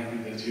 I'm very happy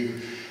that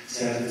you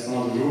said it's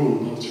not a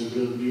rule not to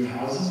build new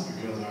houses,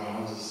 because our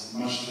house is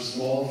much too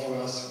small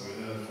for us,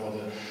 for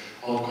the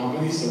whole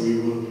company, so we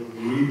will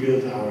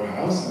rebuild our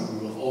house,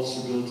 and we will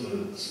also build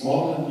a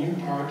small and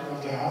new part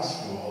of the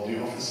house for all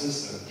the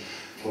offices and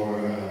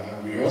for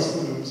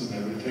rehearsal rooms and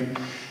everything.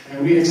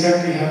 And we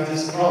exactly have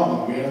this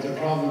problem. We have the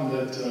problem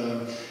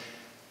that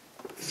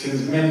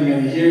since many,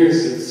 many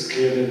years, it's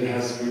clear that it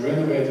has to be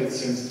renovated.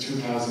 Since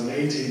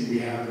 2018, we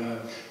have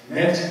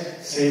net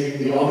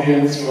saving the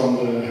audience from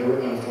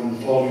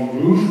the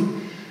falling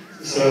roof.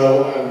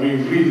 So we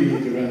really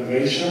need the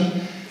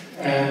renovation.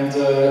 And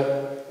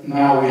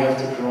now we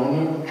have the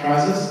Corona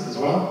crisis as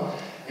well.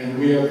 And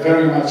we are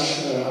very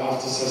much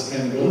after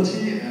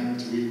sustainability,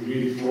 and we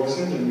really force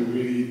it, and we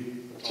really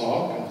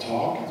talk and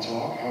talk and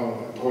talk how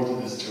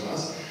important it is to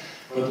us.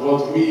 But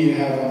what we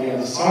have on the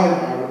other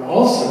side are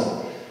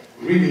also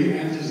really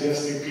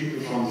enthusiastic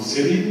people from the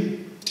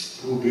city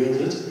who build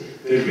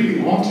it. They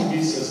really want to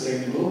be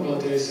sustainable, but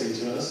they say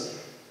to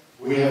us,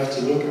 we have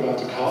to look about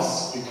the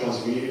costs,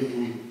 because if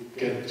we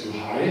get too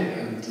high,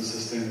 and the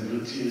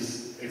sustainability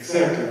is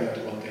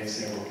exactly what they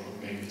say, what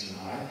would make it too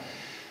high,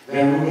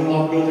 then we will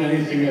not build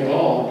anything at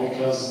all,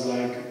 because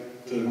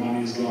like the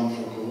money is gone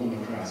for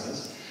Corona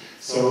crisis.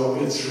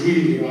 So it's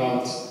really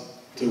about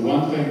the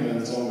one thing that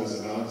it's always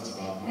about. It's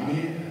about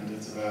money, and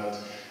it's about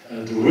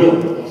the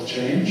will of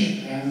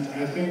change. And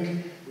I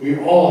think we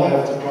all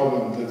have the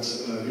problem that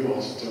you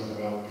also talked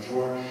about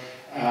before.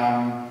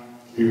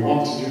 We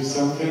want to do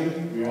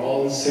something, we're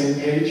all on the same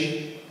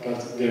page,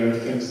 but there are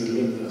things that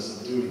limit us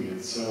of doing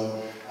it.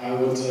 So I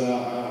would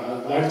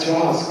I'd like to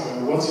ask,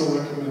 what's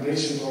your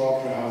recommendation for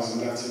Opera House in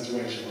that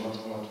situation? What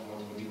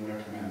would you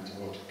recommend?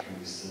 What can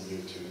we still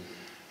do to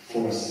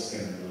force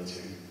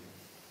sustainability?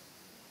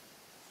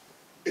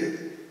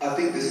 I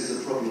think this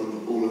is a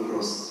problem all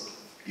across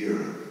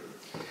Europe.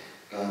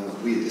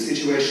 The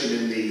situation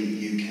in the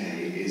UK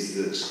is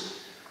that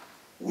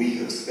we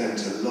have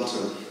spent a lot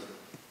of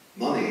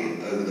money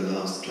over the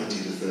last 20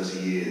 to 30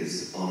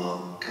 years on our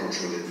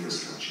cultural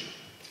infrastructure,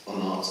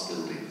 on arts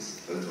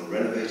buildings, both on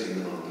renovating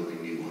them and on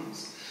building new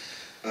ones.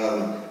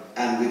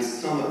 And with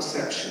some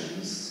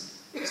exceptions,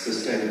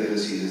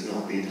 sustainability has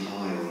not been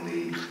high on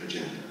the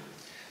agenda.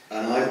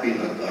 And I've been,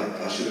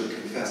 I should have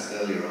confessed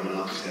earlier, I'm an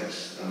architect,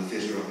 I'm a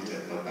theatre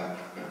architect by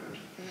background.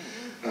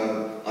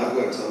 I've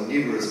worked on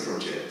numerous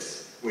projects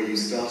where you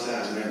start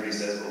out and everybody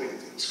says, well,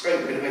 it's great,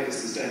 we're going to make this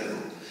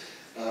sustainable.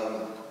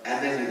 And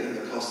then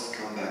the costs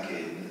come back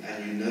in,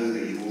 and you know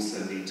that you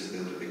also need to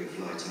build a bigger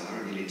fly tower,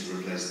 and you need to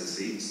replace the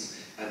seats,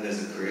 and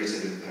there's a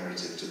creative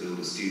imperative to build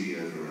a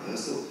studio for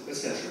rehearsal,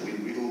 etc.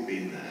 We've all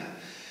been there.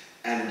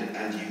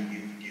 And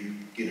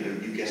you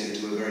get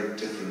into a very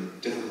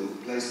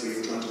difficult place where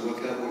you're trying to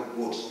work out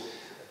what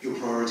your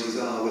priorities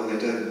are when they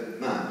don't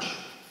match.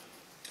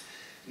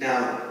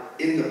 Now,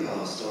 in the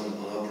past, on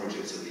our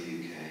projects in the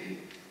UK,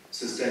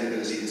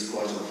 sustainability has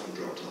quite often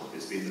dropped off.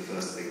 It's been the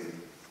first thing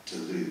to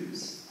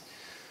lose.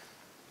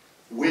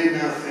 We're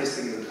now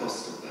facing the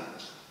cost of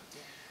that.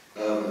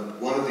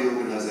 One of the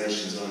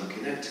organisations I'm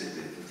connected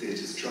with, the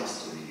Theatres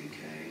Trust in the UK,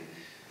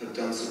 have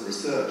done some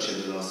research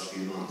in the last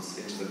few months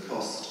into the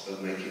cost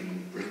of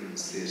making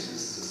Britain's theatres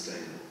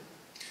sustainable.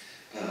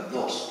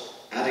 Not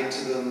adding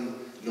to them,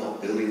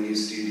 not building new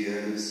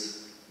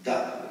studios.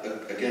 That,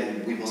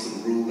 again, we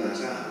mustn't rule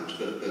that out,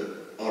 but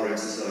our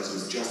exercise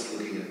was just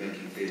looking at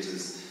making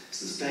theatres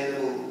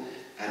sustainable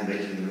and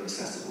making them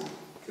accessible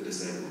for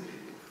disabled people.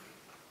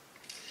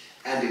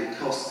 And it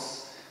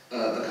costs,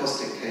 the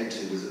cost it came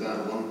to was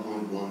about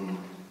 £1.1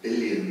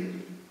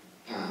 billion,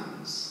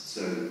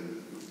 so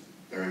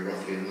very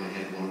roughly in my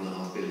head,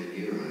 €1.5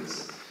 billion,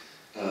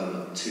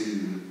 to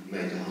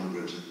make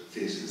 100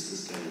 theatres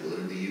sustainable.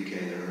 In the UK,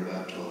 there are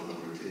about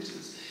 1,200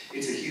 theatres.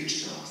 It's a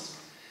huge task.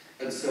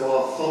 And so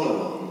our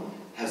follow-on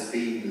has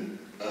been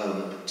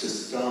to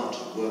start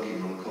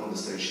working on a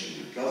conversation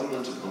with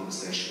government, a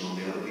conversation on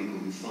the other people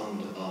who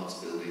fund arts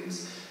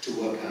buildings, to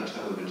work out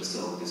how we're going to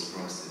solve this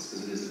crisis,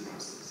 because it is a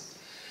crisis.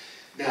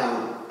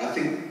 Now, I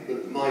think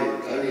that my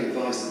only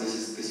advice, and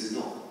this is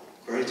not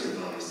great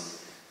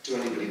advice to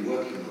anybody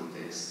working on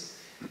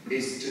this,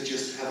 is to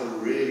just have a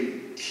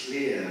really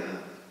clear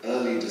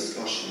early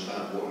discussion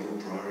about what your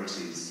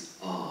priorities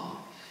are.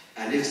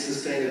 And if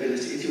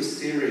sustainability, if you're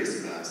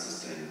serious about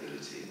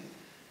sustainability,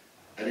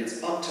 and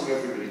it's up to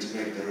everybody to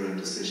make their own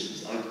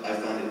decisions. I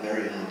find it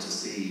very hard to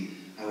see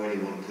how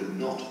anyone could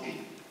not be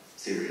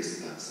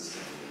serious about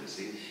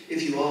sustainability.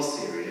 If you are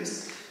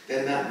serious,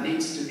 then that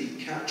needs to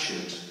be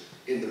captured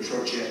in the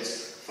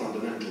project's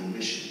fundamental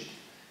mission.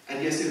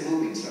 And yes, it will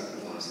mean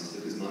sacrifices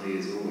because money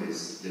is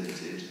always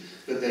limited,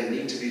 but they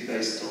need to be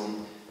based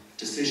on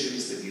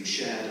decisions that you've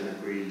shared and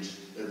agreed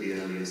at the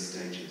earliest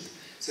stages.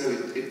 So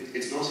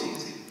it's not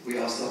easy. We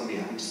are suddenly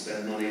having to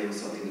spend money on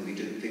something that we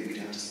didn't think we'd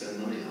have to spend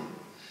money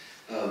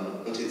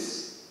on. But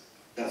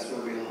that's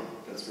where we are.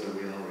 That's where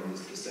we are in the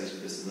state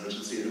of this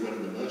emergency. And when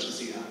an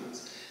emergency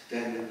happens,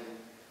 then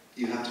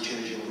you have to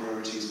change your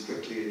priorities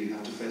quickly and you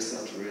have to face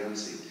up to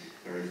reality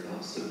very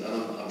fast. And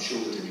I'm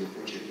sure that in your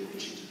project you're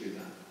pushing to do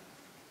that.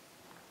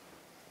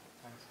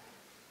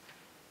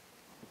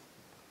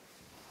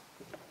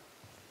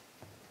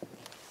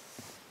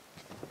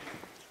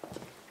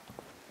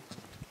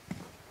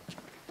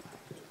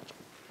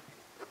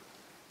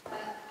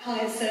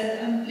 Hi,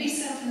 it's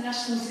Lisa from the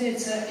National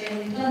Theatre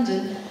in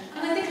London,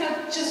 and I think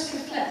I'd just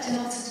reflect in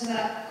answer to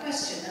that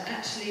question that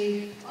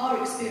actually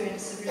our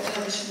experience of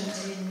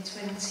refurbishment in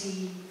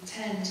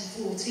 2010 to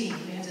 14,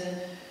 we had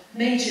a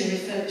major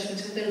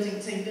refurbishment of a building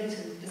that was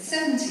built in the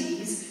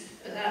 70s,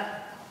 but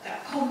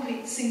that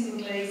concrete single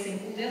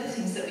glazing, all the other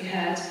things that we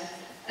had,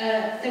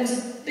 there was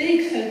a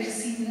big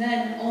focus even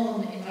then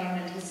on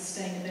environmental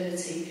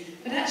sustainability,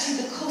 but actually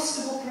the cost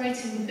of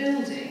operating the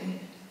building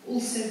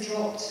also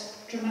dropped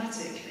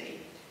dramatically.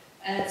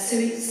 So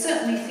it's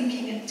certainly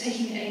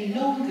taking a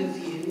longer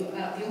view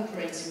about the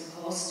operating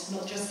cost,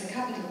 not just the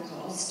capital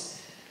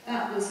cost.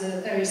 That was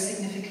a very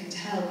significant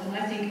help. And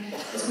I think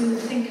as we will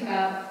think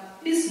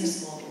about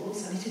business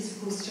models, and it is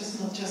of course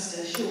not just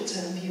a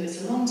short-term view,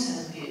 it's a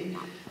long-term view,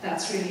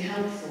 that's really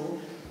helpful.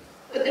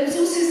 But there was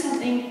also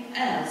something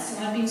else,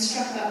 and I've been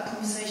struck about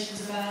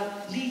conversations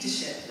about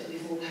leadership that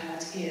we've all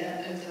had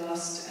here over the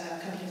last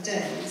couple of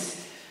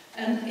days.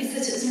 Is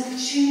that as an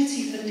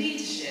opportunity for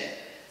leadership,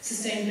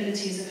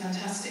 sustainability is a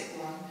fantastic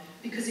one,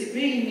 because it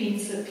really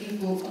means that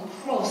people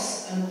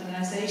across an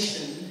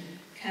organisation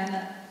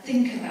can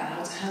think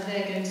about how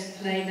they're going to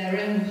play their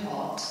own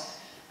part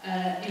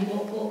in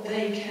what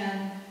they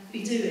can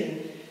be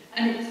doing.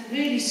 And it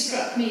really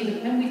struck me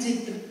that when we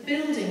did the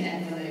building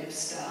envelope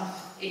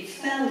stuff, it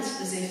felt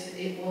as if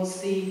it was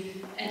the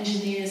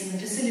engineers and the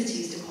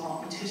facilities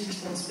department whose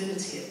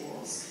responsibility it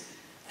was.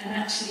 And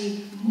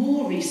actually,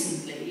 more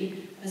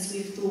recently, as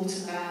we've thought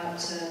about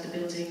the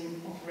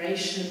building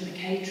operation, the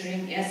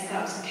catering, yes,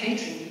 that was the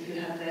catering people who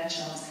had their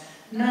chance.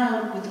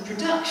 Now, with the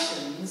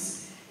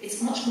productions,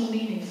 it's much more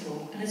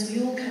meaningful. And as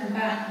we all come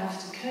back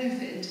after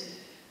COVID,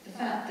 the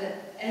fact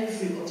that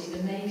everybody,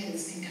 the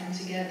makers, can come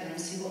together and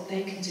see what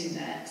they can do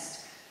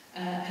next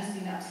has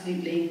been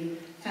absolutely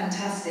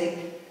fantastic.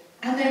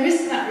 And there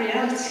is that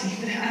reality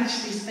that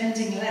actually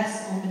spending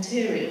less on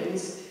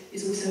materials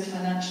is also a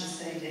financial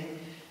saving.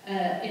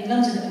 In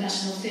London at the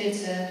National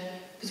Theatre,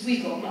 because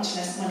we've got much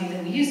less money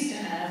than we used to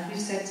have, we've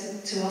said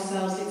to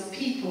ourselves it's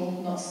people,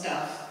 not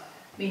stuff.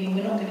 Meaning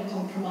we're not going to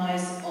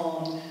compromise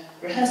on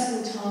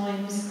rehearsal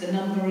times, the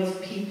number of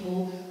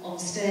people on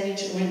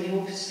stage or in the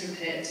orchestra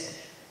pit,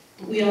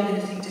 but we are going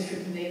to think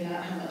differently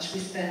about how much we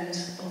spend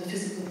on the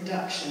physical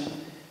production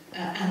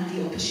and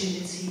the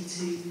opportunity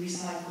to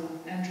recycle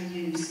and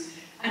reuse.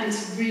 And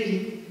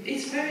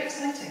it's very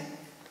exciting.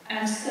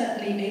 And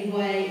certainly a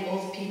way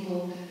of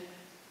people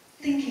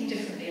thinking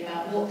differently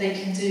about what they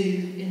can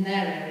do in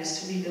their areas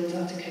to rebuild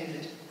after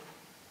COVID.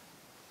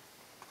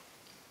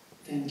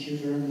 Thank you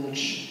very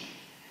much.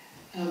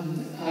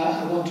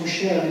 I want to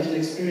share a little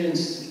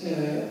experience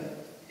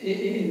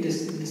in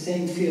the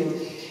same field.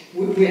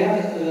 We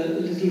have a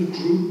little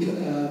group,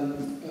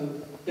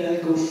 a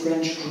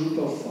Belgo-French group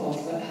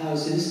of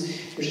houses,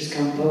 which is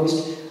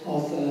composed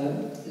of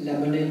La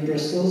Monnaie in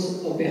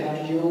Brussels,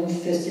 Opéra de Lyon,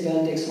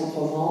 Festival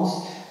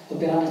d'Aix-en-Provence,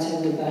 Opéra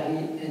National de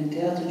Paris, and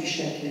Théâtre du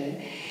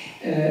Châtelet.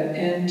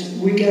 And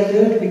we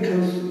gathered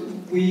because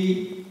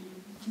we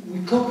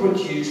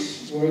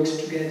co-produce works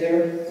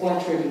together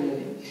quite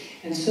regularly.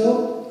 And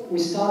so we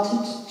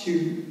started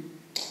to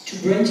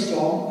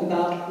brainstorm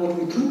about what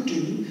we could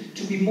do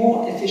to be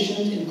more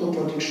efficient in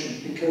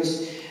co-production,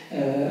 because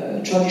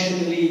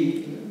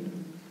traditionally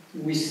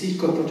we see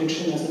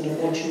co-production as an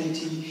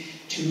opportunity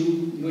to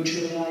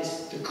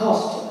mutualize the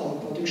cost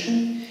of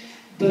production,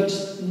 but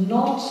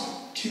not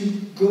to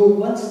go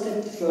one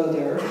step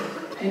further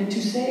and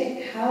to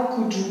say how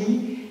could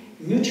we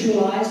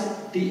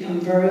mutualize the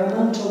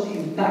environmental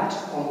impact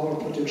of our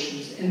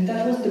productions. And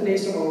that was the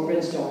base of our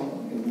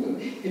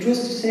brainstorming. It was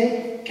to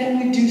say, can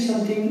we do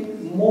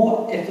something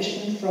more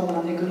efficient from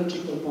an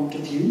ecological point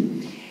of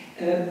view?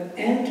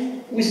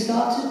 And we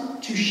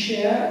started to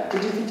share the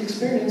different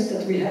experience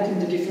that we had in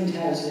the different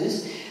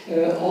houses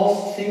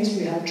of things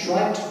we had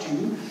tried to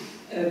do.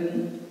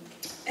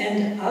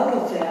 And out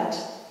of that,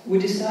 we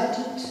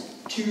decided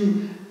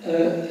to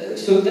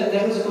so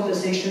that was a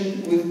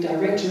conversation with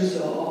directors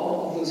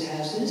of those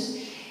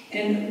houses,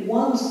 and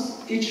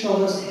once each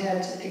of us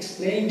had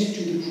explained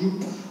to the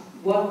group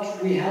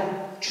what we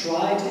had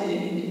tried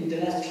in the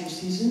last few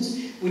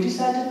seasons, we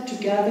decided to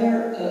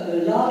gather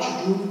a large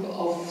group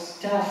of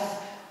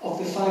staff of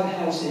the 5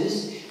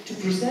 houses to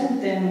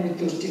present them with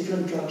those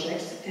different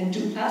projects and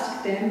to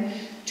ask them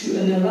to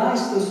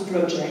analyze those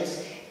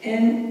projects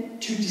and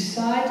to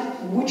decide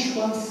which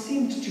ones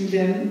seemed to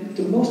them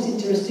the most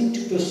interesting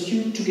to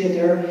pursue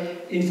together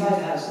in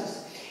 5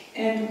 houses.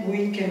 And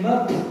we came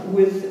up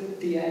with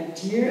the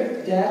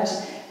idea that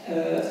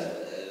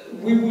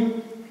we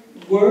would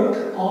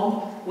work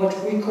on what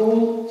we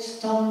call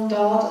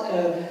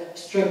standard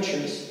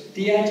structures.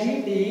 The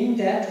idea being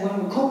that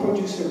when we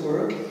co-produce a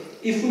work,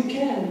 if we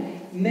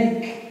can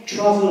make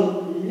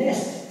travel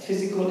less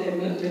physical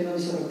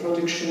elements of a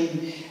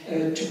production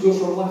to go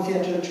from one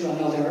theatre to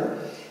another,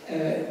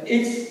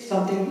 it's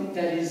something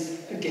that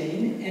is a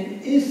gain.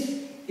 And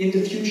if in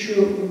the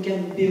future we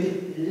can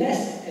build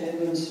less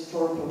elements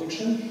for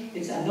production,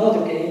 it's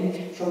another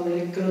gain from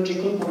an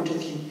ecological point of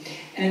view.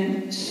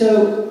 And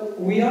so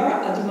we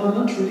are at the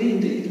moment really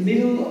in the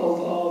middle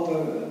of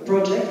a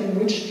project in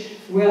which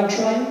we are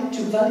trying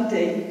to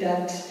validate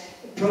that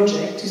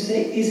project to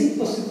say, is it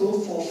possible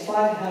for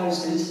 5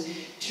 houses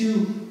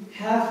to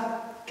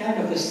have kind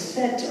of a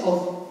set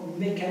of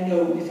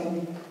meccano, if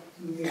I'm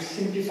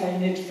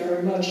simplifying it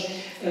very much,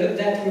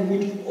 that we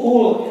would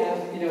all have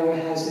in our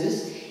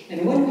houses.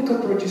 And when we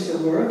co-produce a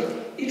work,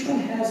 each one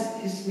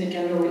has his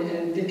meccano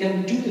and they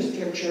can do the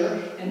structure,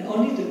 and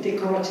only the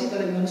decorative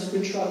elements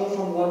will travel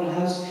from one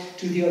house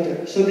to the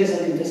other. So there's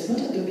an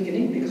investment at the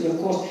beginning, because of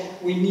course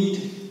we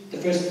need, the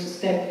first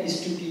step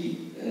is to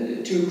be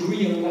to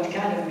agree on what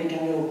kind of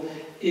meccano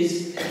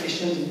is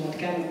efficient and what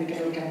kind of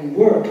meccano can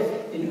work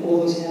in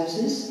all those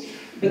houses.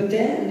 But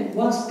then,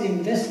 once the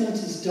investment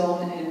is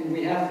done and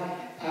we have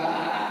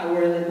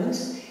our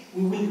elements,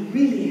 we will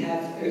really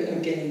have a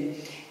gain.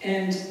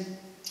 And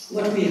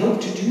what we hope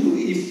to do,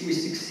 if we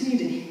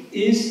succeed,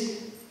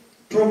 is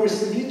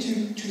progressively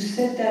to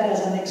set that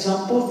as an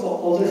example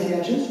for other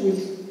theatres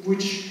with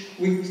which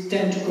we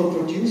tend to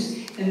co-produce,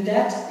 and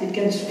that it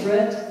can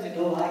spread,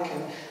 you know,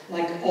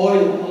 like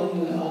oil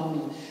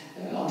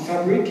on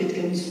fabric, it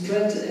can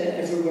spread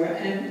everywhere.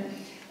 And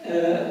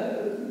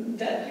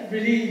that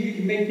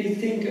really made me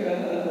think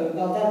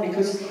about that,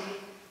 because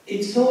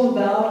it's all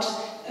about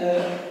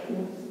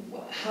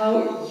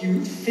how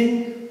you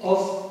think of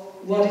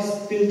what is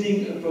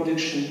building a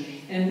production,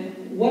 and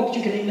what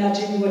you can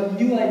imagine, what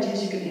new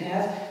ideas you can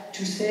have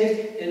to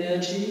save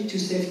energy, to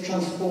save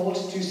transport,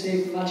 to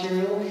save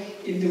material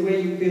in the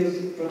way you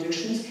build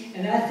productions.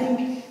 And I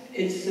think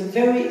it's a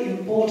very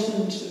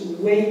important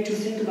way to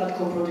think about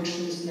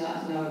co-productions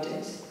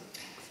nowadays.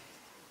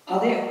 Are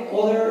there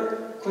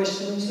other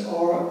questions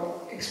or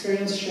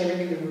experience sharing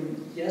in the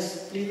room?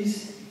 Yes,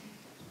 please.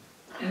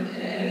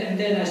 And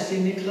then I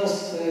see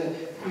Nicholas,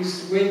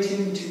 who's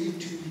waiting to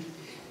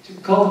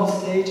come on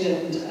stage,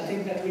 and I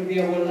think that will be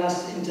our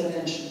last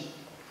intervention.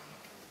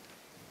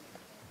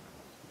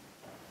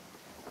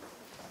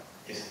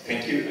 Yes,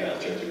 thank you. I'll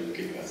try to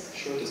keep it as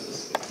short as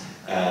possible.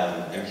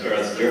 I'm here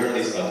as a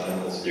journalist, but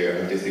I'm also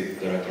the artistic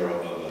director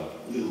of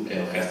a little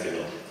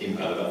festival in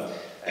Padua.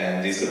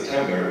 And this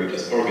September we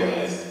just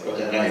organized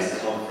quite a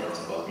nice conference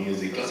about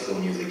music,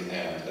 classical music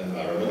and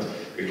environment,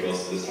 which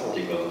was the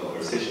starting of a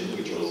conversation,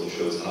 which also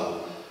shows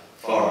how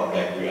far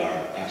back we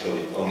are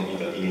actually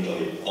in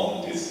Italy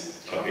on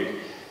this topic.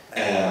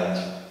 And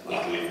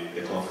luckily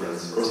the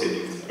conference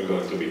proceedings are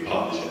going to be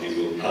published, and this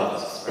will help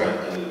us spread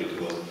a little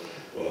bit what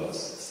was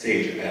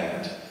staged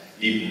and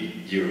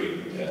even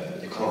during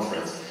the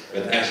conference.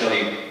 But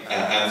actually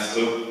I'm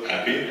so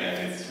happy,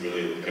 and it's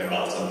really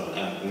about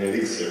an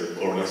elixir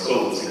for my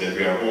soul to see that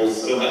we are all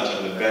so much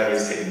on the very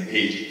same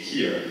page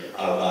here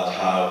about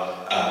how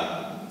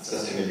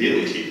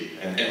sustainability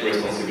and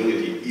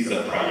eco-responsibility is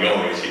a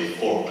priority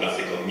for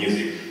classical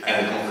music.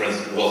 And the conference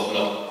was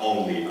not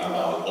only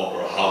about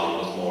opera house,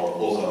 it was more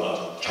also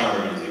about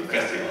chamber music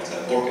festivals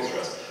and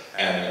orchestras.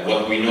 And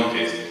what we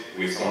noticed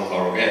with some of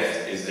our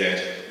guests is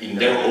that in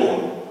their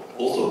own,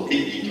 also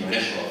big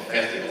international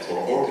festivals or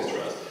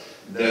orchestras,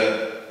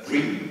 the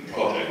dream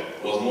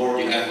project was more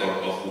the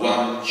effort of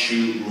 1,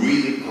 2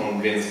 really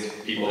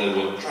convinced people that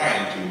were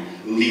trying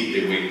to lead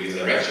the way in this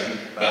direction,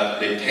 but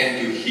they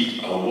tend to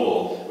hit a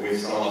wall with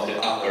some of the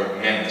upper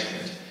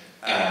management.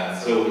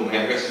 So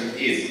my question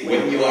is,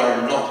 when you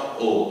are not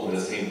all on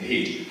the same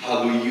page,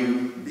 how do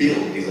you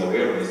build this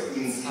awareness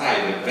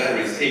inside the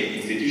very same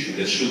institution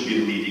that should be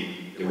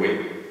leading the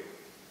way?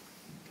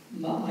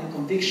 My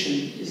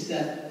conviction is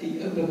that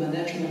the upper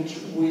management,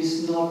 who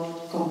is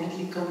not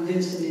completely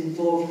convinced and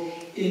involved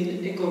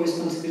in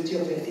eco-responsibility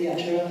of the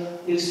theatre,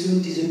 will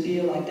soon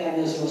disappear like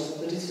dinosaurs.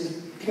 But it's a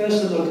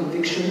personal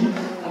conviction.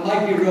 I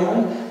might be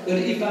wrong, but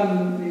if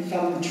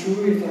I'm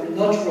true, if I'm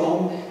not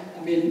wrong,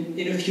 I mean,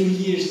 in a few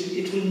years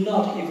it will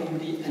not even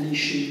be an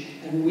issue,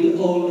 and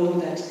we'll all know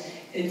that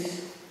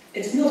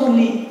it's not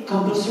only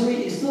compulsory,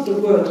 it's not the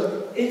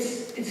word.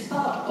 It's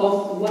part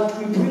of what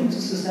we bring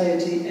to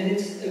society, and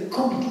it's a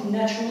completely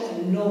natural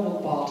and normal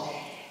part.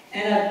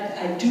 And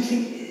I do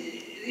think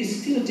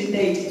it's still a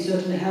debate in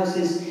certain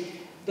houses,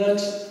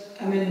 but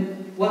I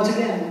mean, once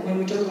again, when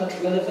we talk about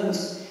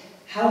relevance,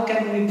 how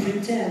can we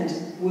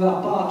pretend we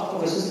are part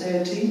of a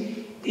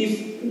society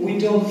if we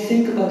don't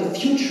think about the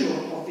future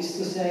of this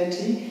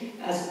society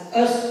as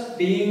us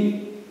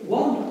being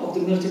one of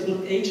the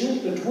multiple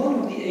agents, but one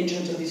of the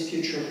agents of this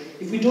future.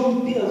 If we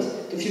don't build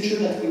the future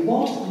that we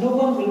want, no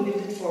one will build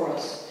it for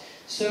us.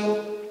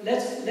 So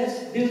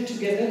let's build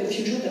together the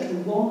future that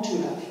we want to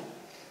have.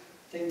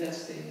 I think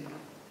that's the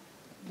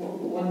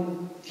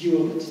one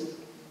view of it.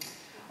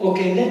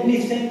 Okay, let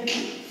me thank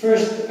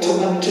first.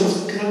 Can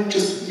I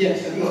just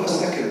yes, a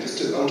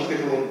second? I want to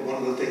pick on one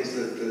of the things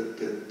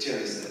that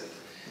Thierry said,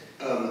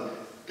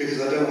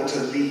 because I don't want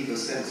to leave a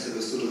sense of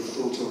a sort of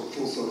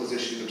false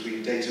opposition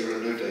between data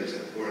and no data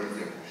or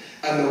anything.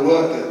 And the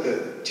work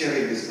that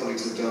Thierry and his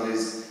colleagues have done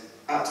is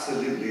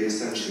absolutely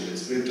essential.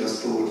 It's moved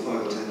us forward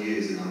 5 or 10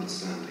 years in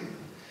understanding.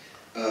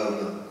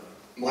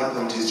 My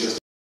point is just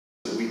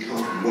that we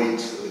can't wait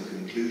for the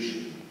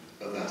conclusion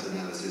of that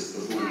analysis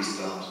before we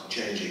start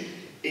changing.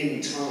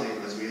 In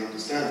time, as we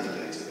understand the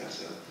data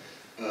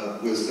better,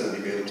 we'll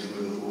certainly be able to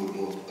move forward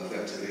more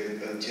effectively.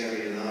 And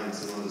Thierry and I and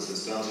some others have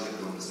started a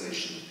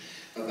conversation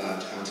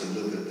about how to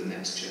look at the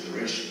next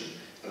generation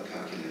of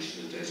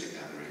calculation and data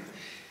gathering.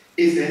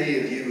 If any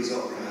of you as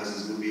opera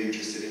houses would be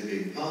interested in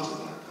being part of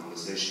that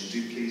conversation,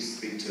 do please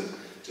speak to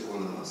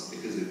one of us,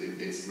 because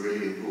it's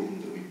really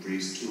important that we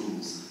produce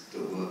tools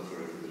that work for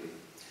everybody.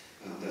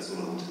 That's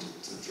all I wanted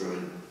to throw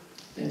in.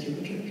 Thank you,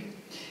 Patrick.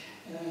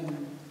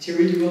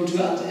 Thierry, do you want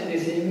to add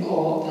anything,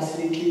 or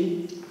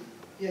Vassiliki?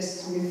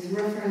 Yes, with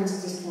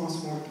reference, just one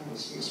small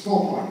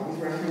point, with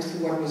reference to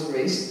what was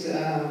raised, I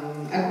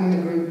couldn't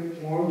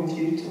agree more with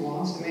you,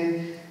 Thomas. I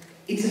mean,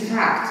 it's a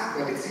fact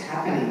what is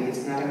happening.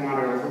 It's not a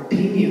matter of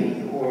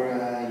opinion or,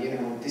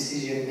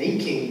 decision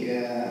making.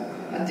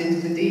 At the end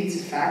of the day, it's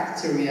a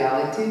fact, it's a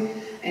reality,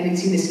 and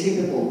it's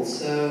inescapable.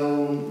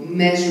 So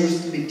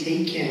measures to be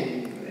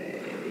taken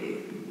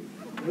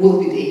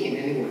will be taken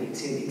anyway.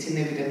 It's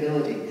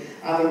inevitability.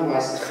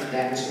 Otherwise, it's a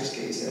dinosaur's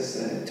case,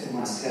 as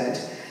Thomas said.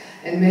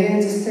 And may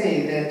I just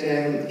say that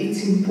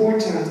it's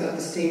important at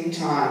the same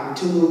time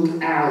to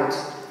look out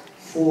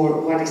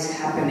for what is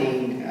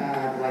happening,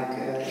 like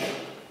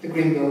the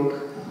Green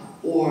Book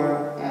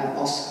or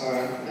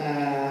Oscar.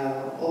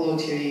 Although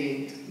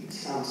Thierry, it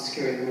sounds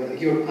scary, well,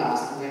 your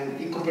past, when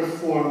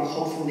Eco-Perform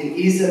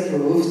hopefully is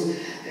approved,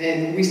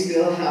 and we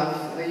still have,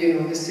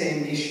 the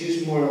same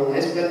issues more or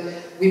less, but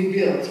we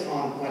built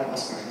on what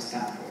Oscar has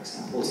done, for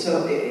example.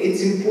 So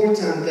it's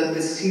important that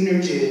the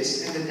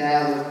synergies and the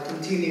dialogue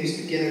continues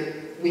together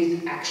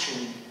with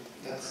action.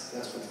 That's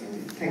what's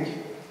needed. Thank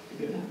you.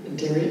 And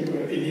Thierry?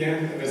 In the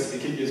end,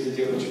 Vassiliki gives me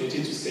the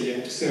opportunity to say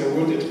a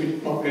word that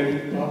will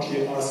maybe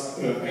partly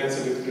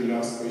answer the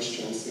last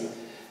questions.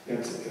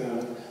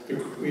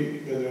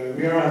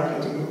 We are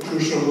at a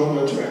crucial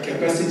moment where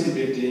capacity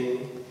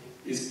building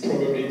is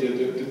probably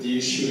the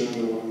issue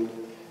number one.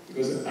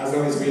 Because as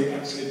long as we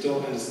actually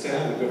don't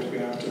understand what we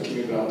are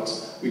talking about,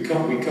 we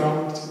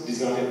can't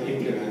design and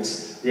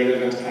implement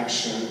relevant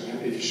action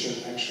and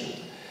efficient action.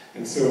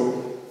 And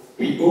so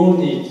we all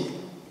need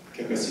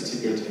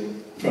capacity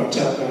building, from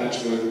top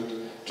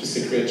management to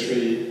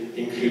secretary,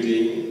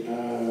 including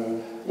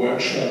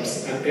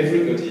workshops and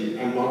everybody,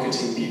 and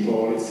marketing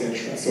people,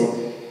 etc.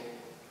 So,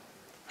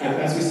 and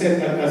as we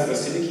said, as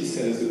Vassiliki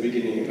said at the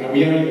beginning,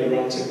 we are in a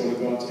roundtable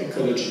about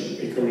ecology,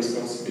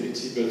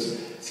 eco-responsibility, but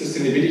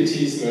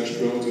sustainability is much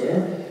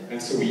broader,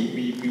 and so we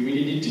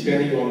really need,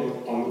 depending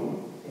on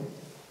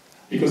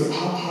because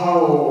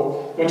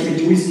what we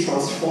do is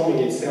transforming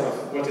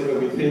itself, whatever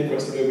we think,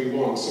 whatever we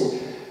want. So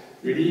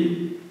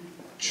really,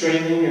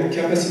 training and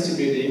capacity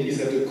building is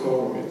at the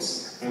core of it,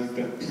 and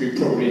that will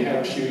probably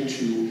help you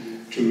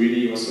to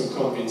really also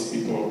convince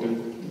people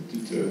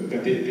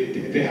that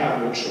they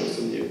have no choice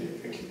in the end.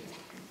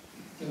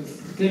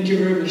 Thank you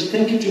very much.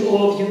 Thank you to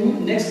all of you.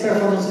 Next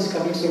performance is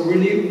coming, so we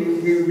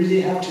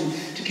really have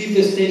to give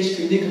the stage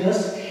to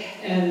Nicholas.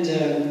 And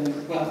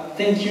well,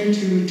 thank you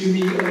to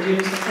the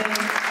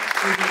audience.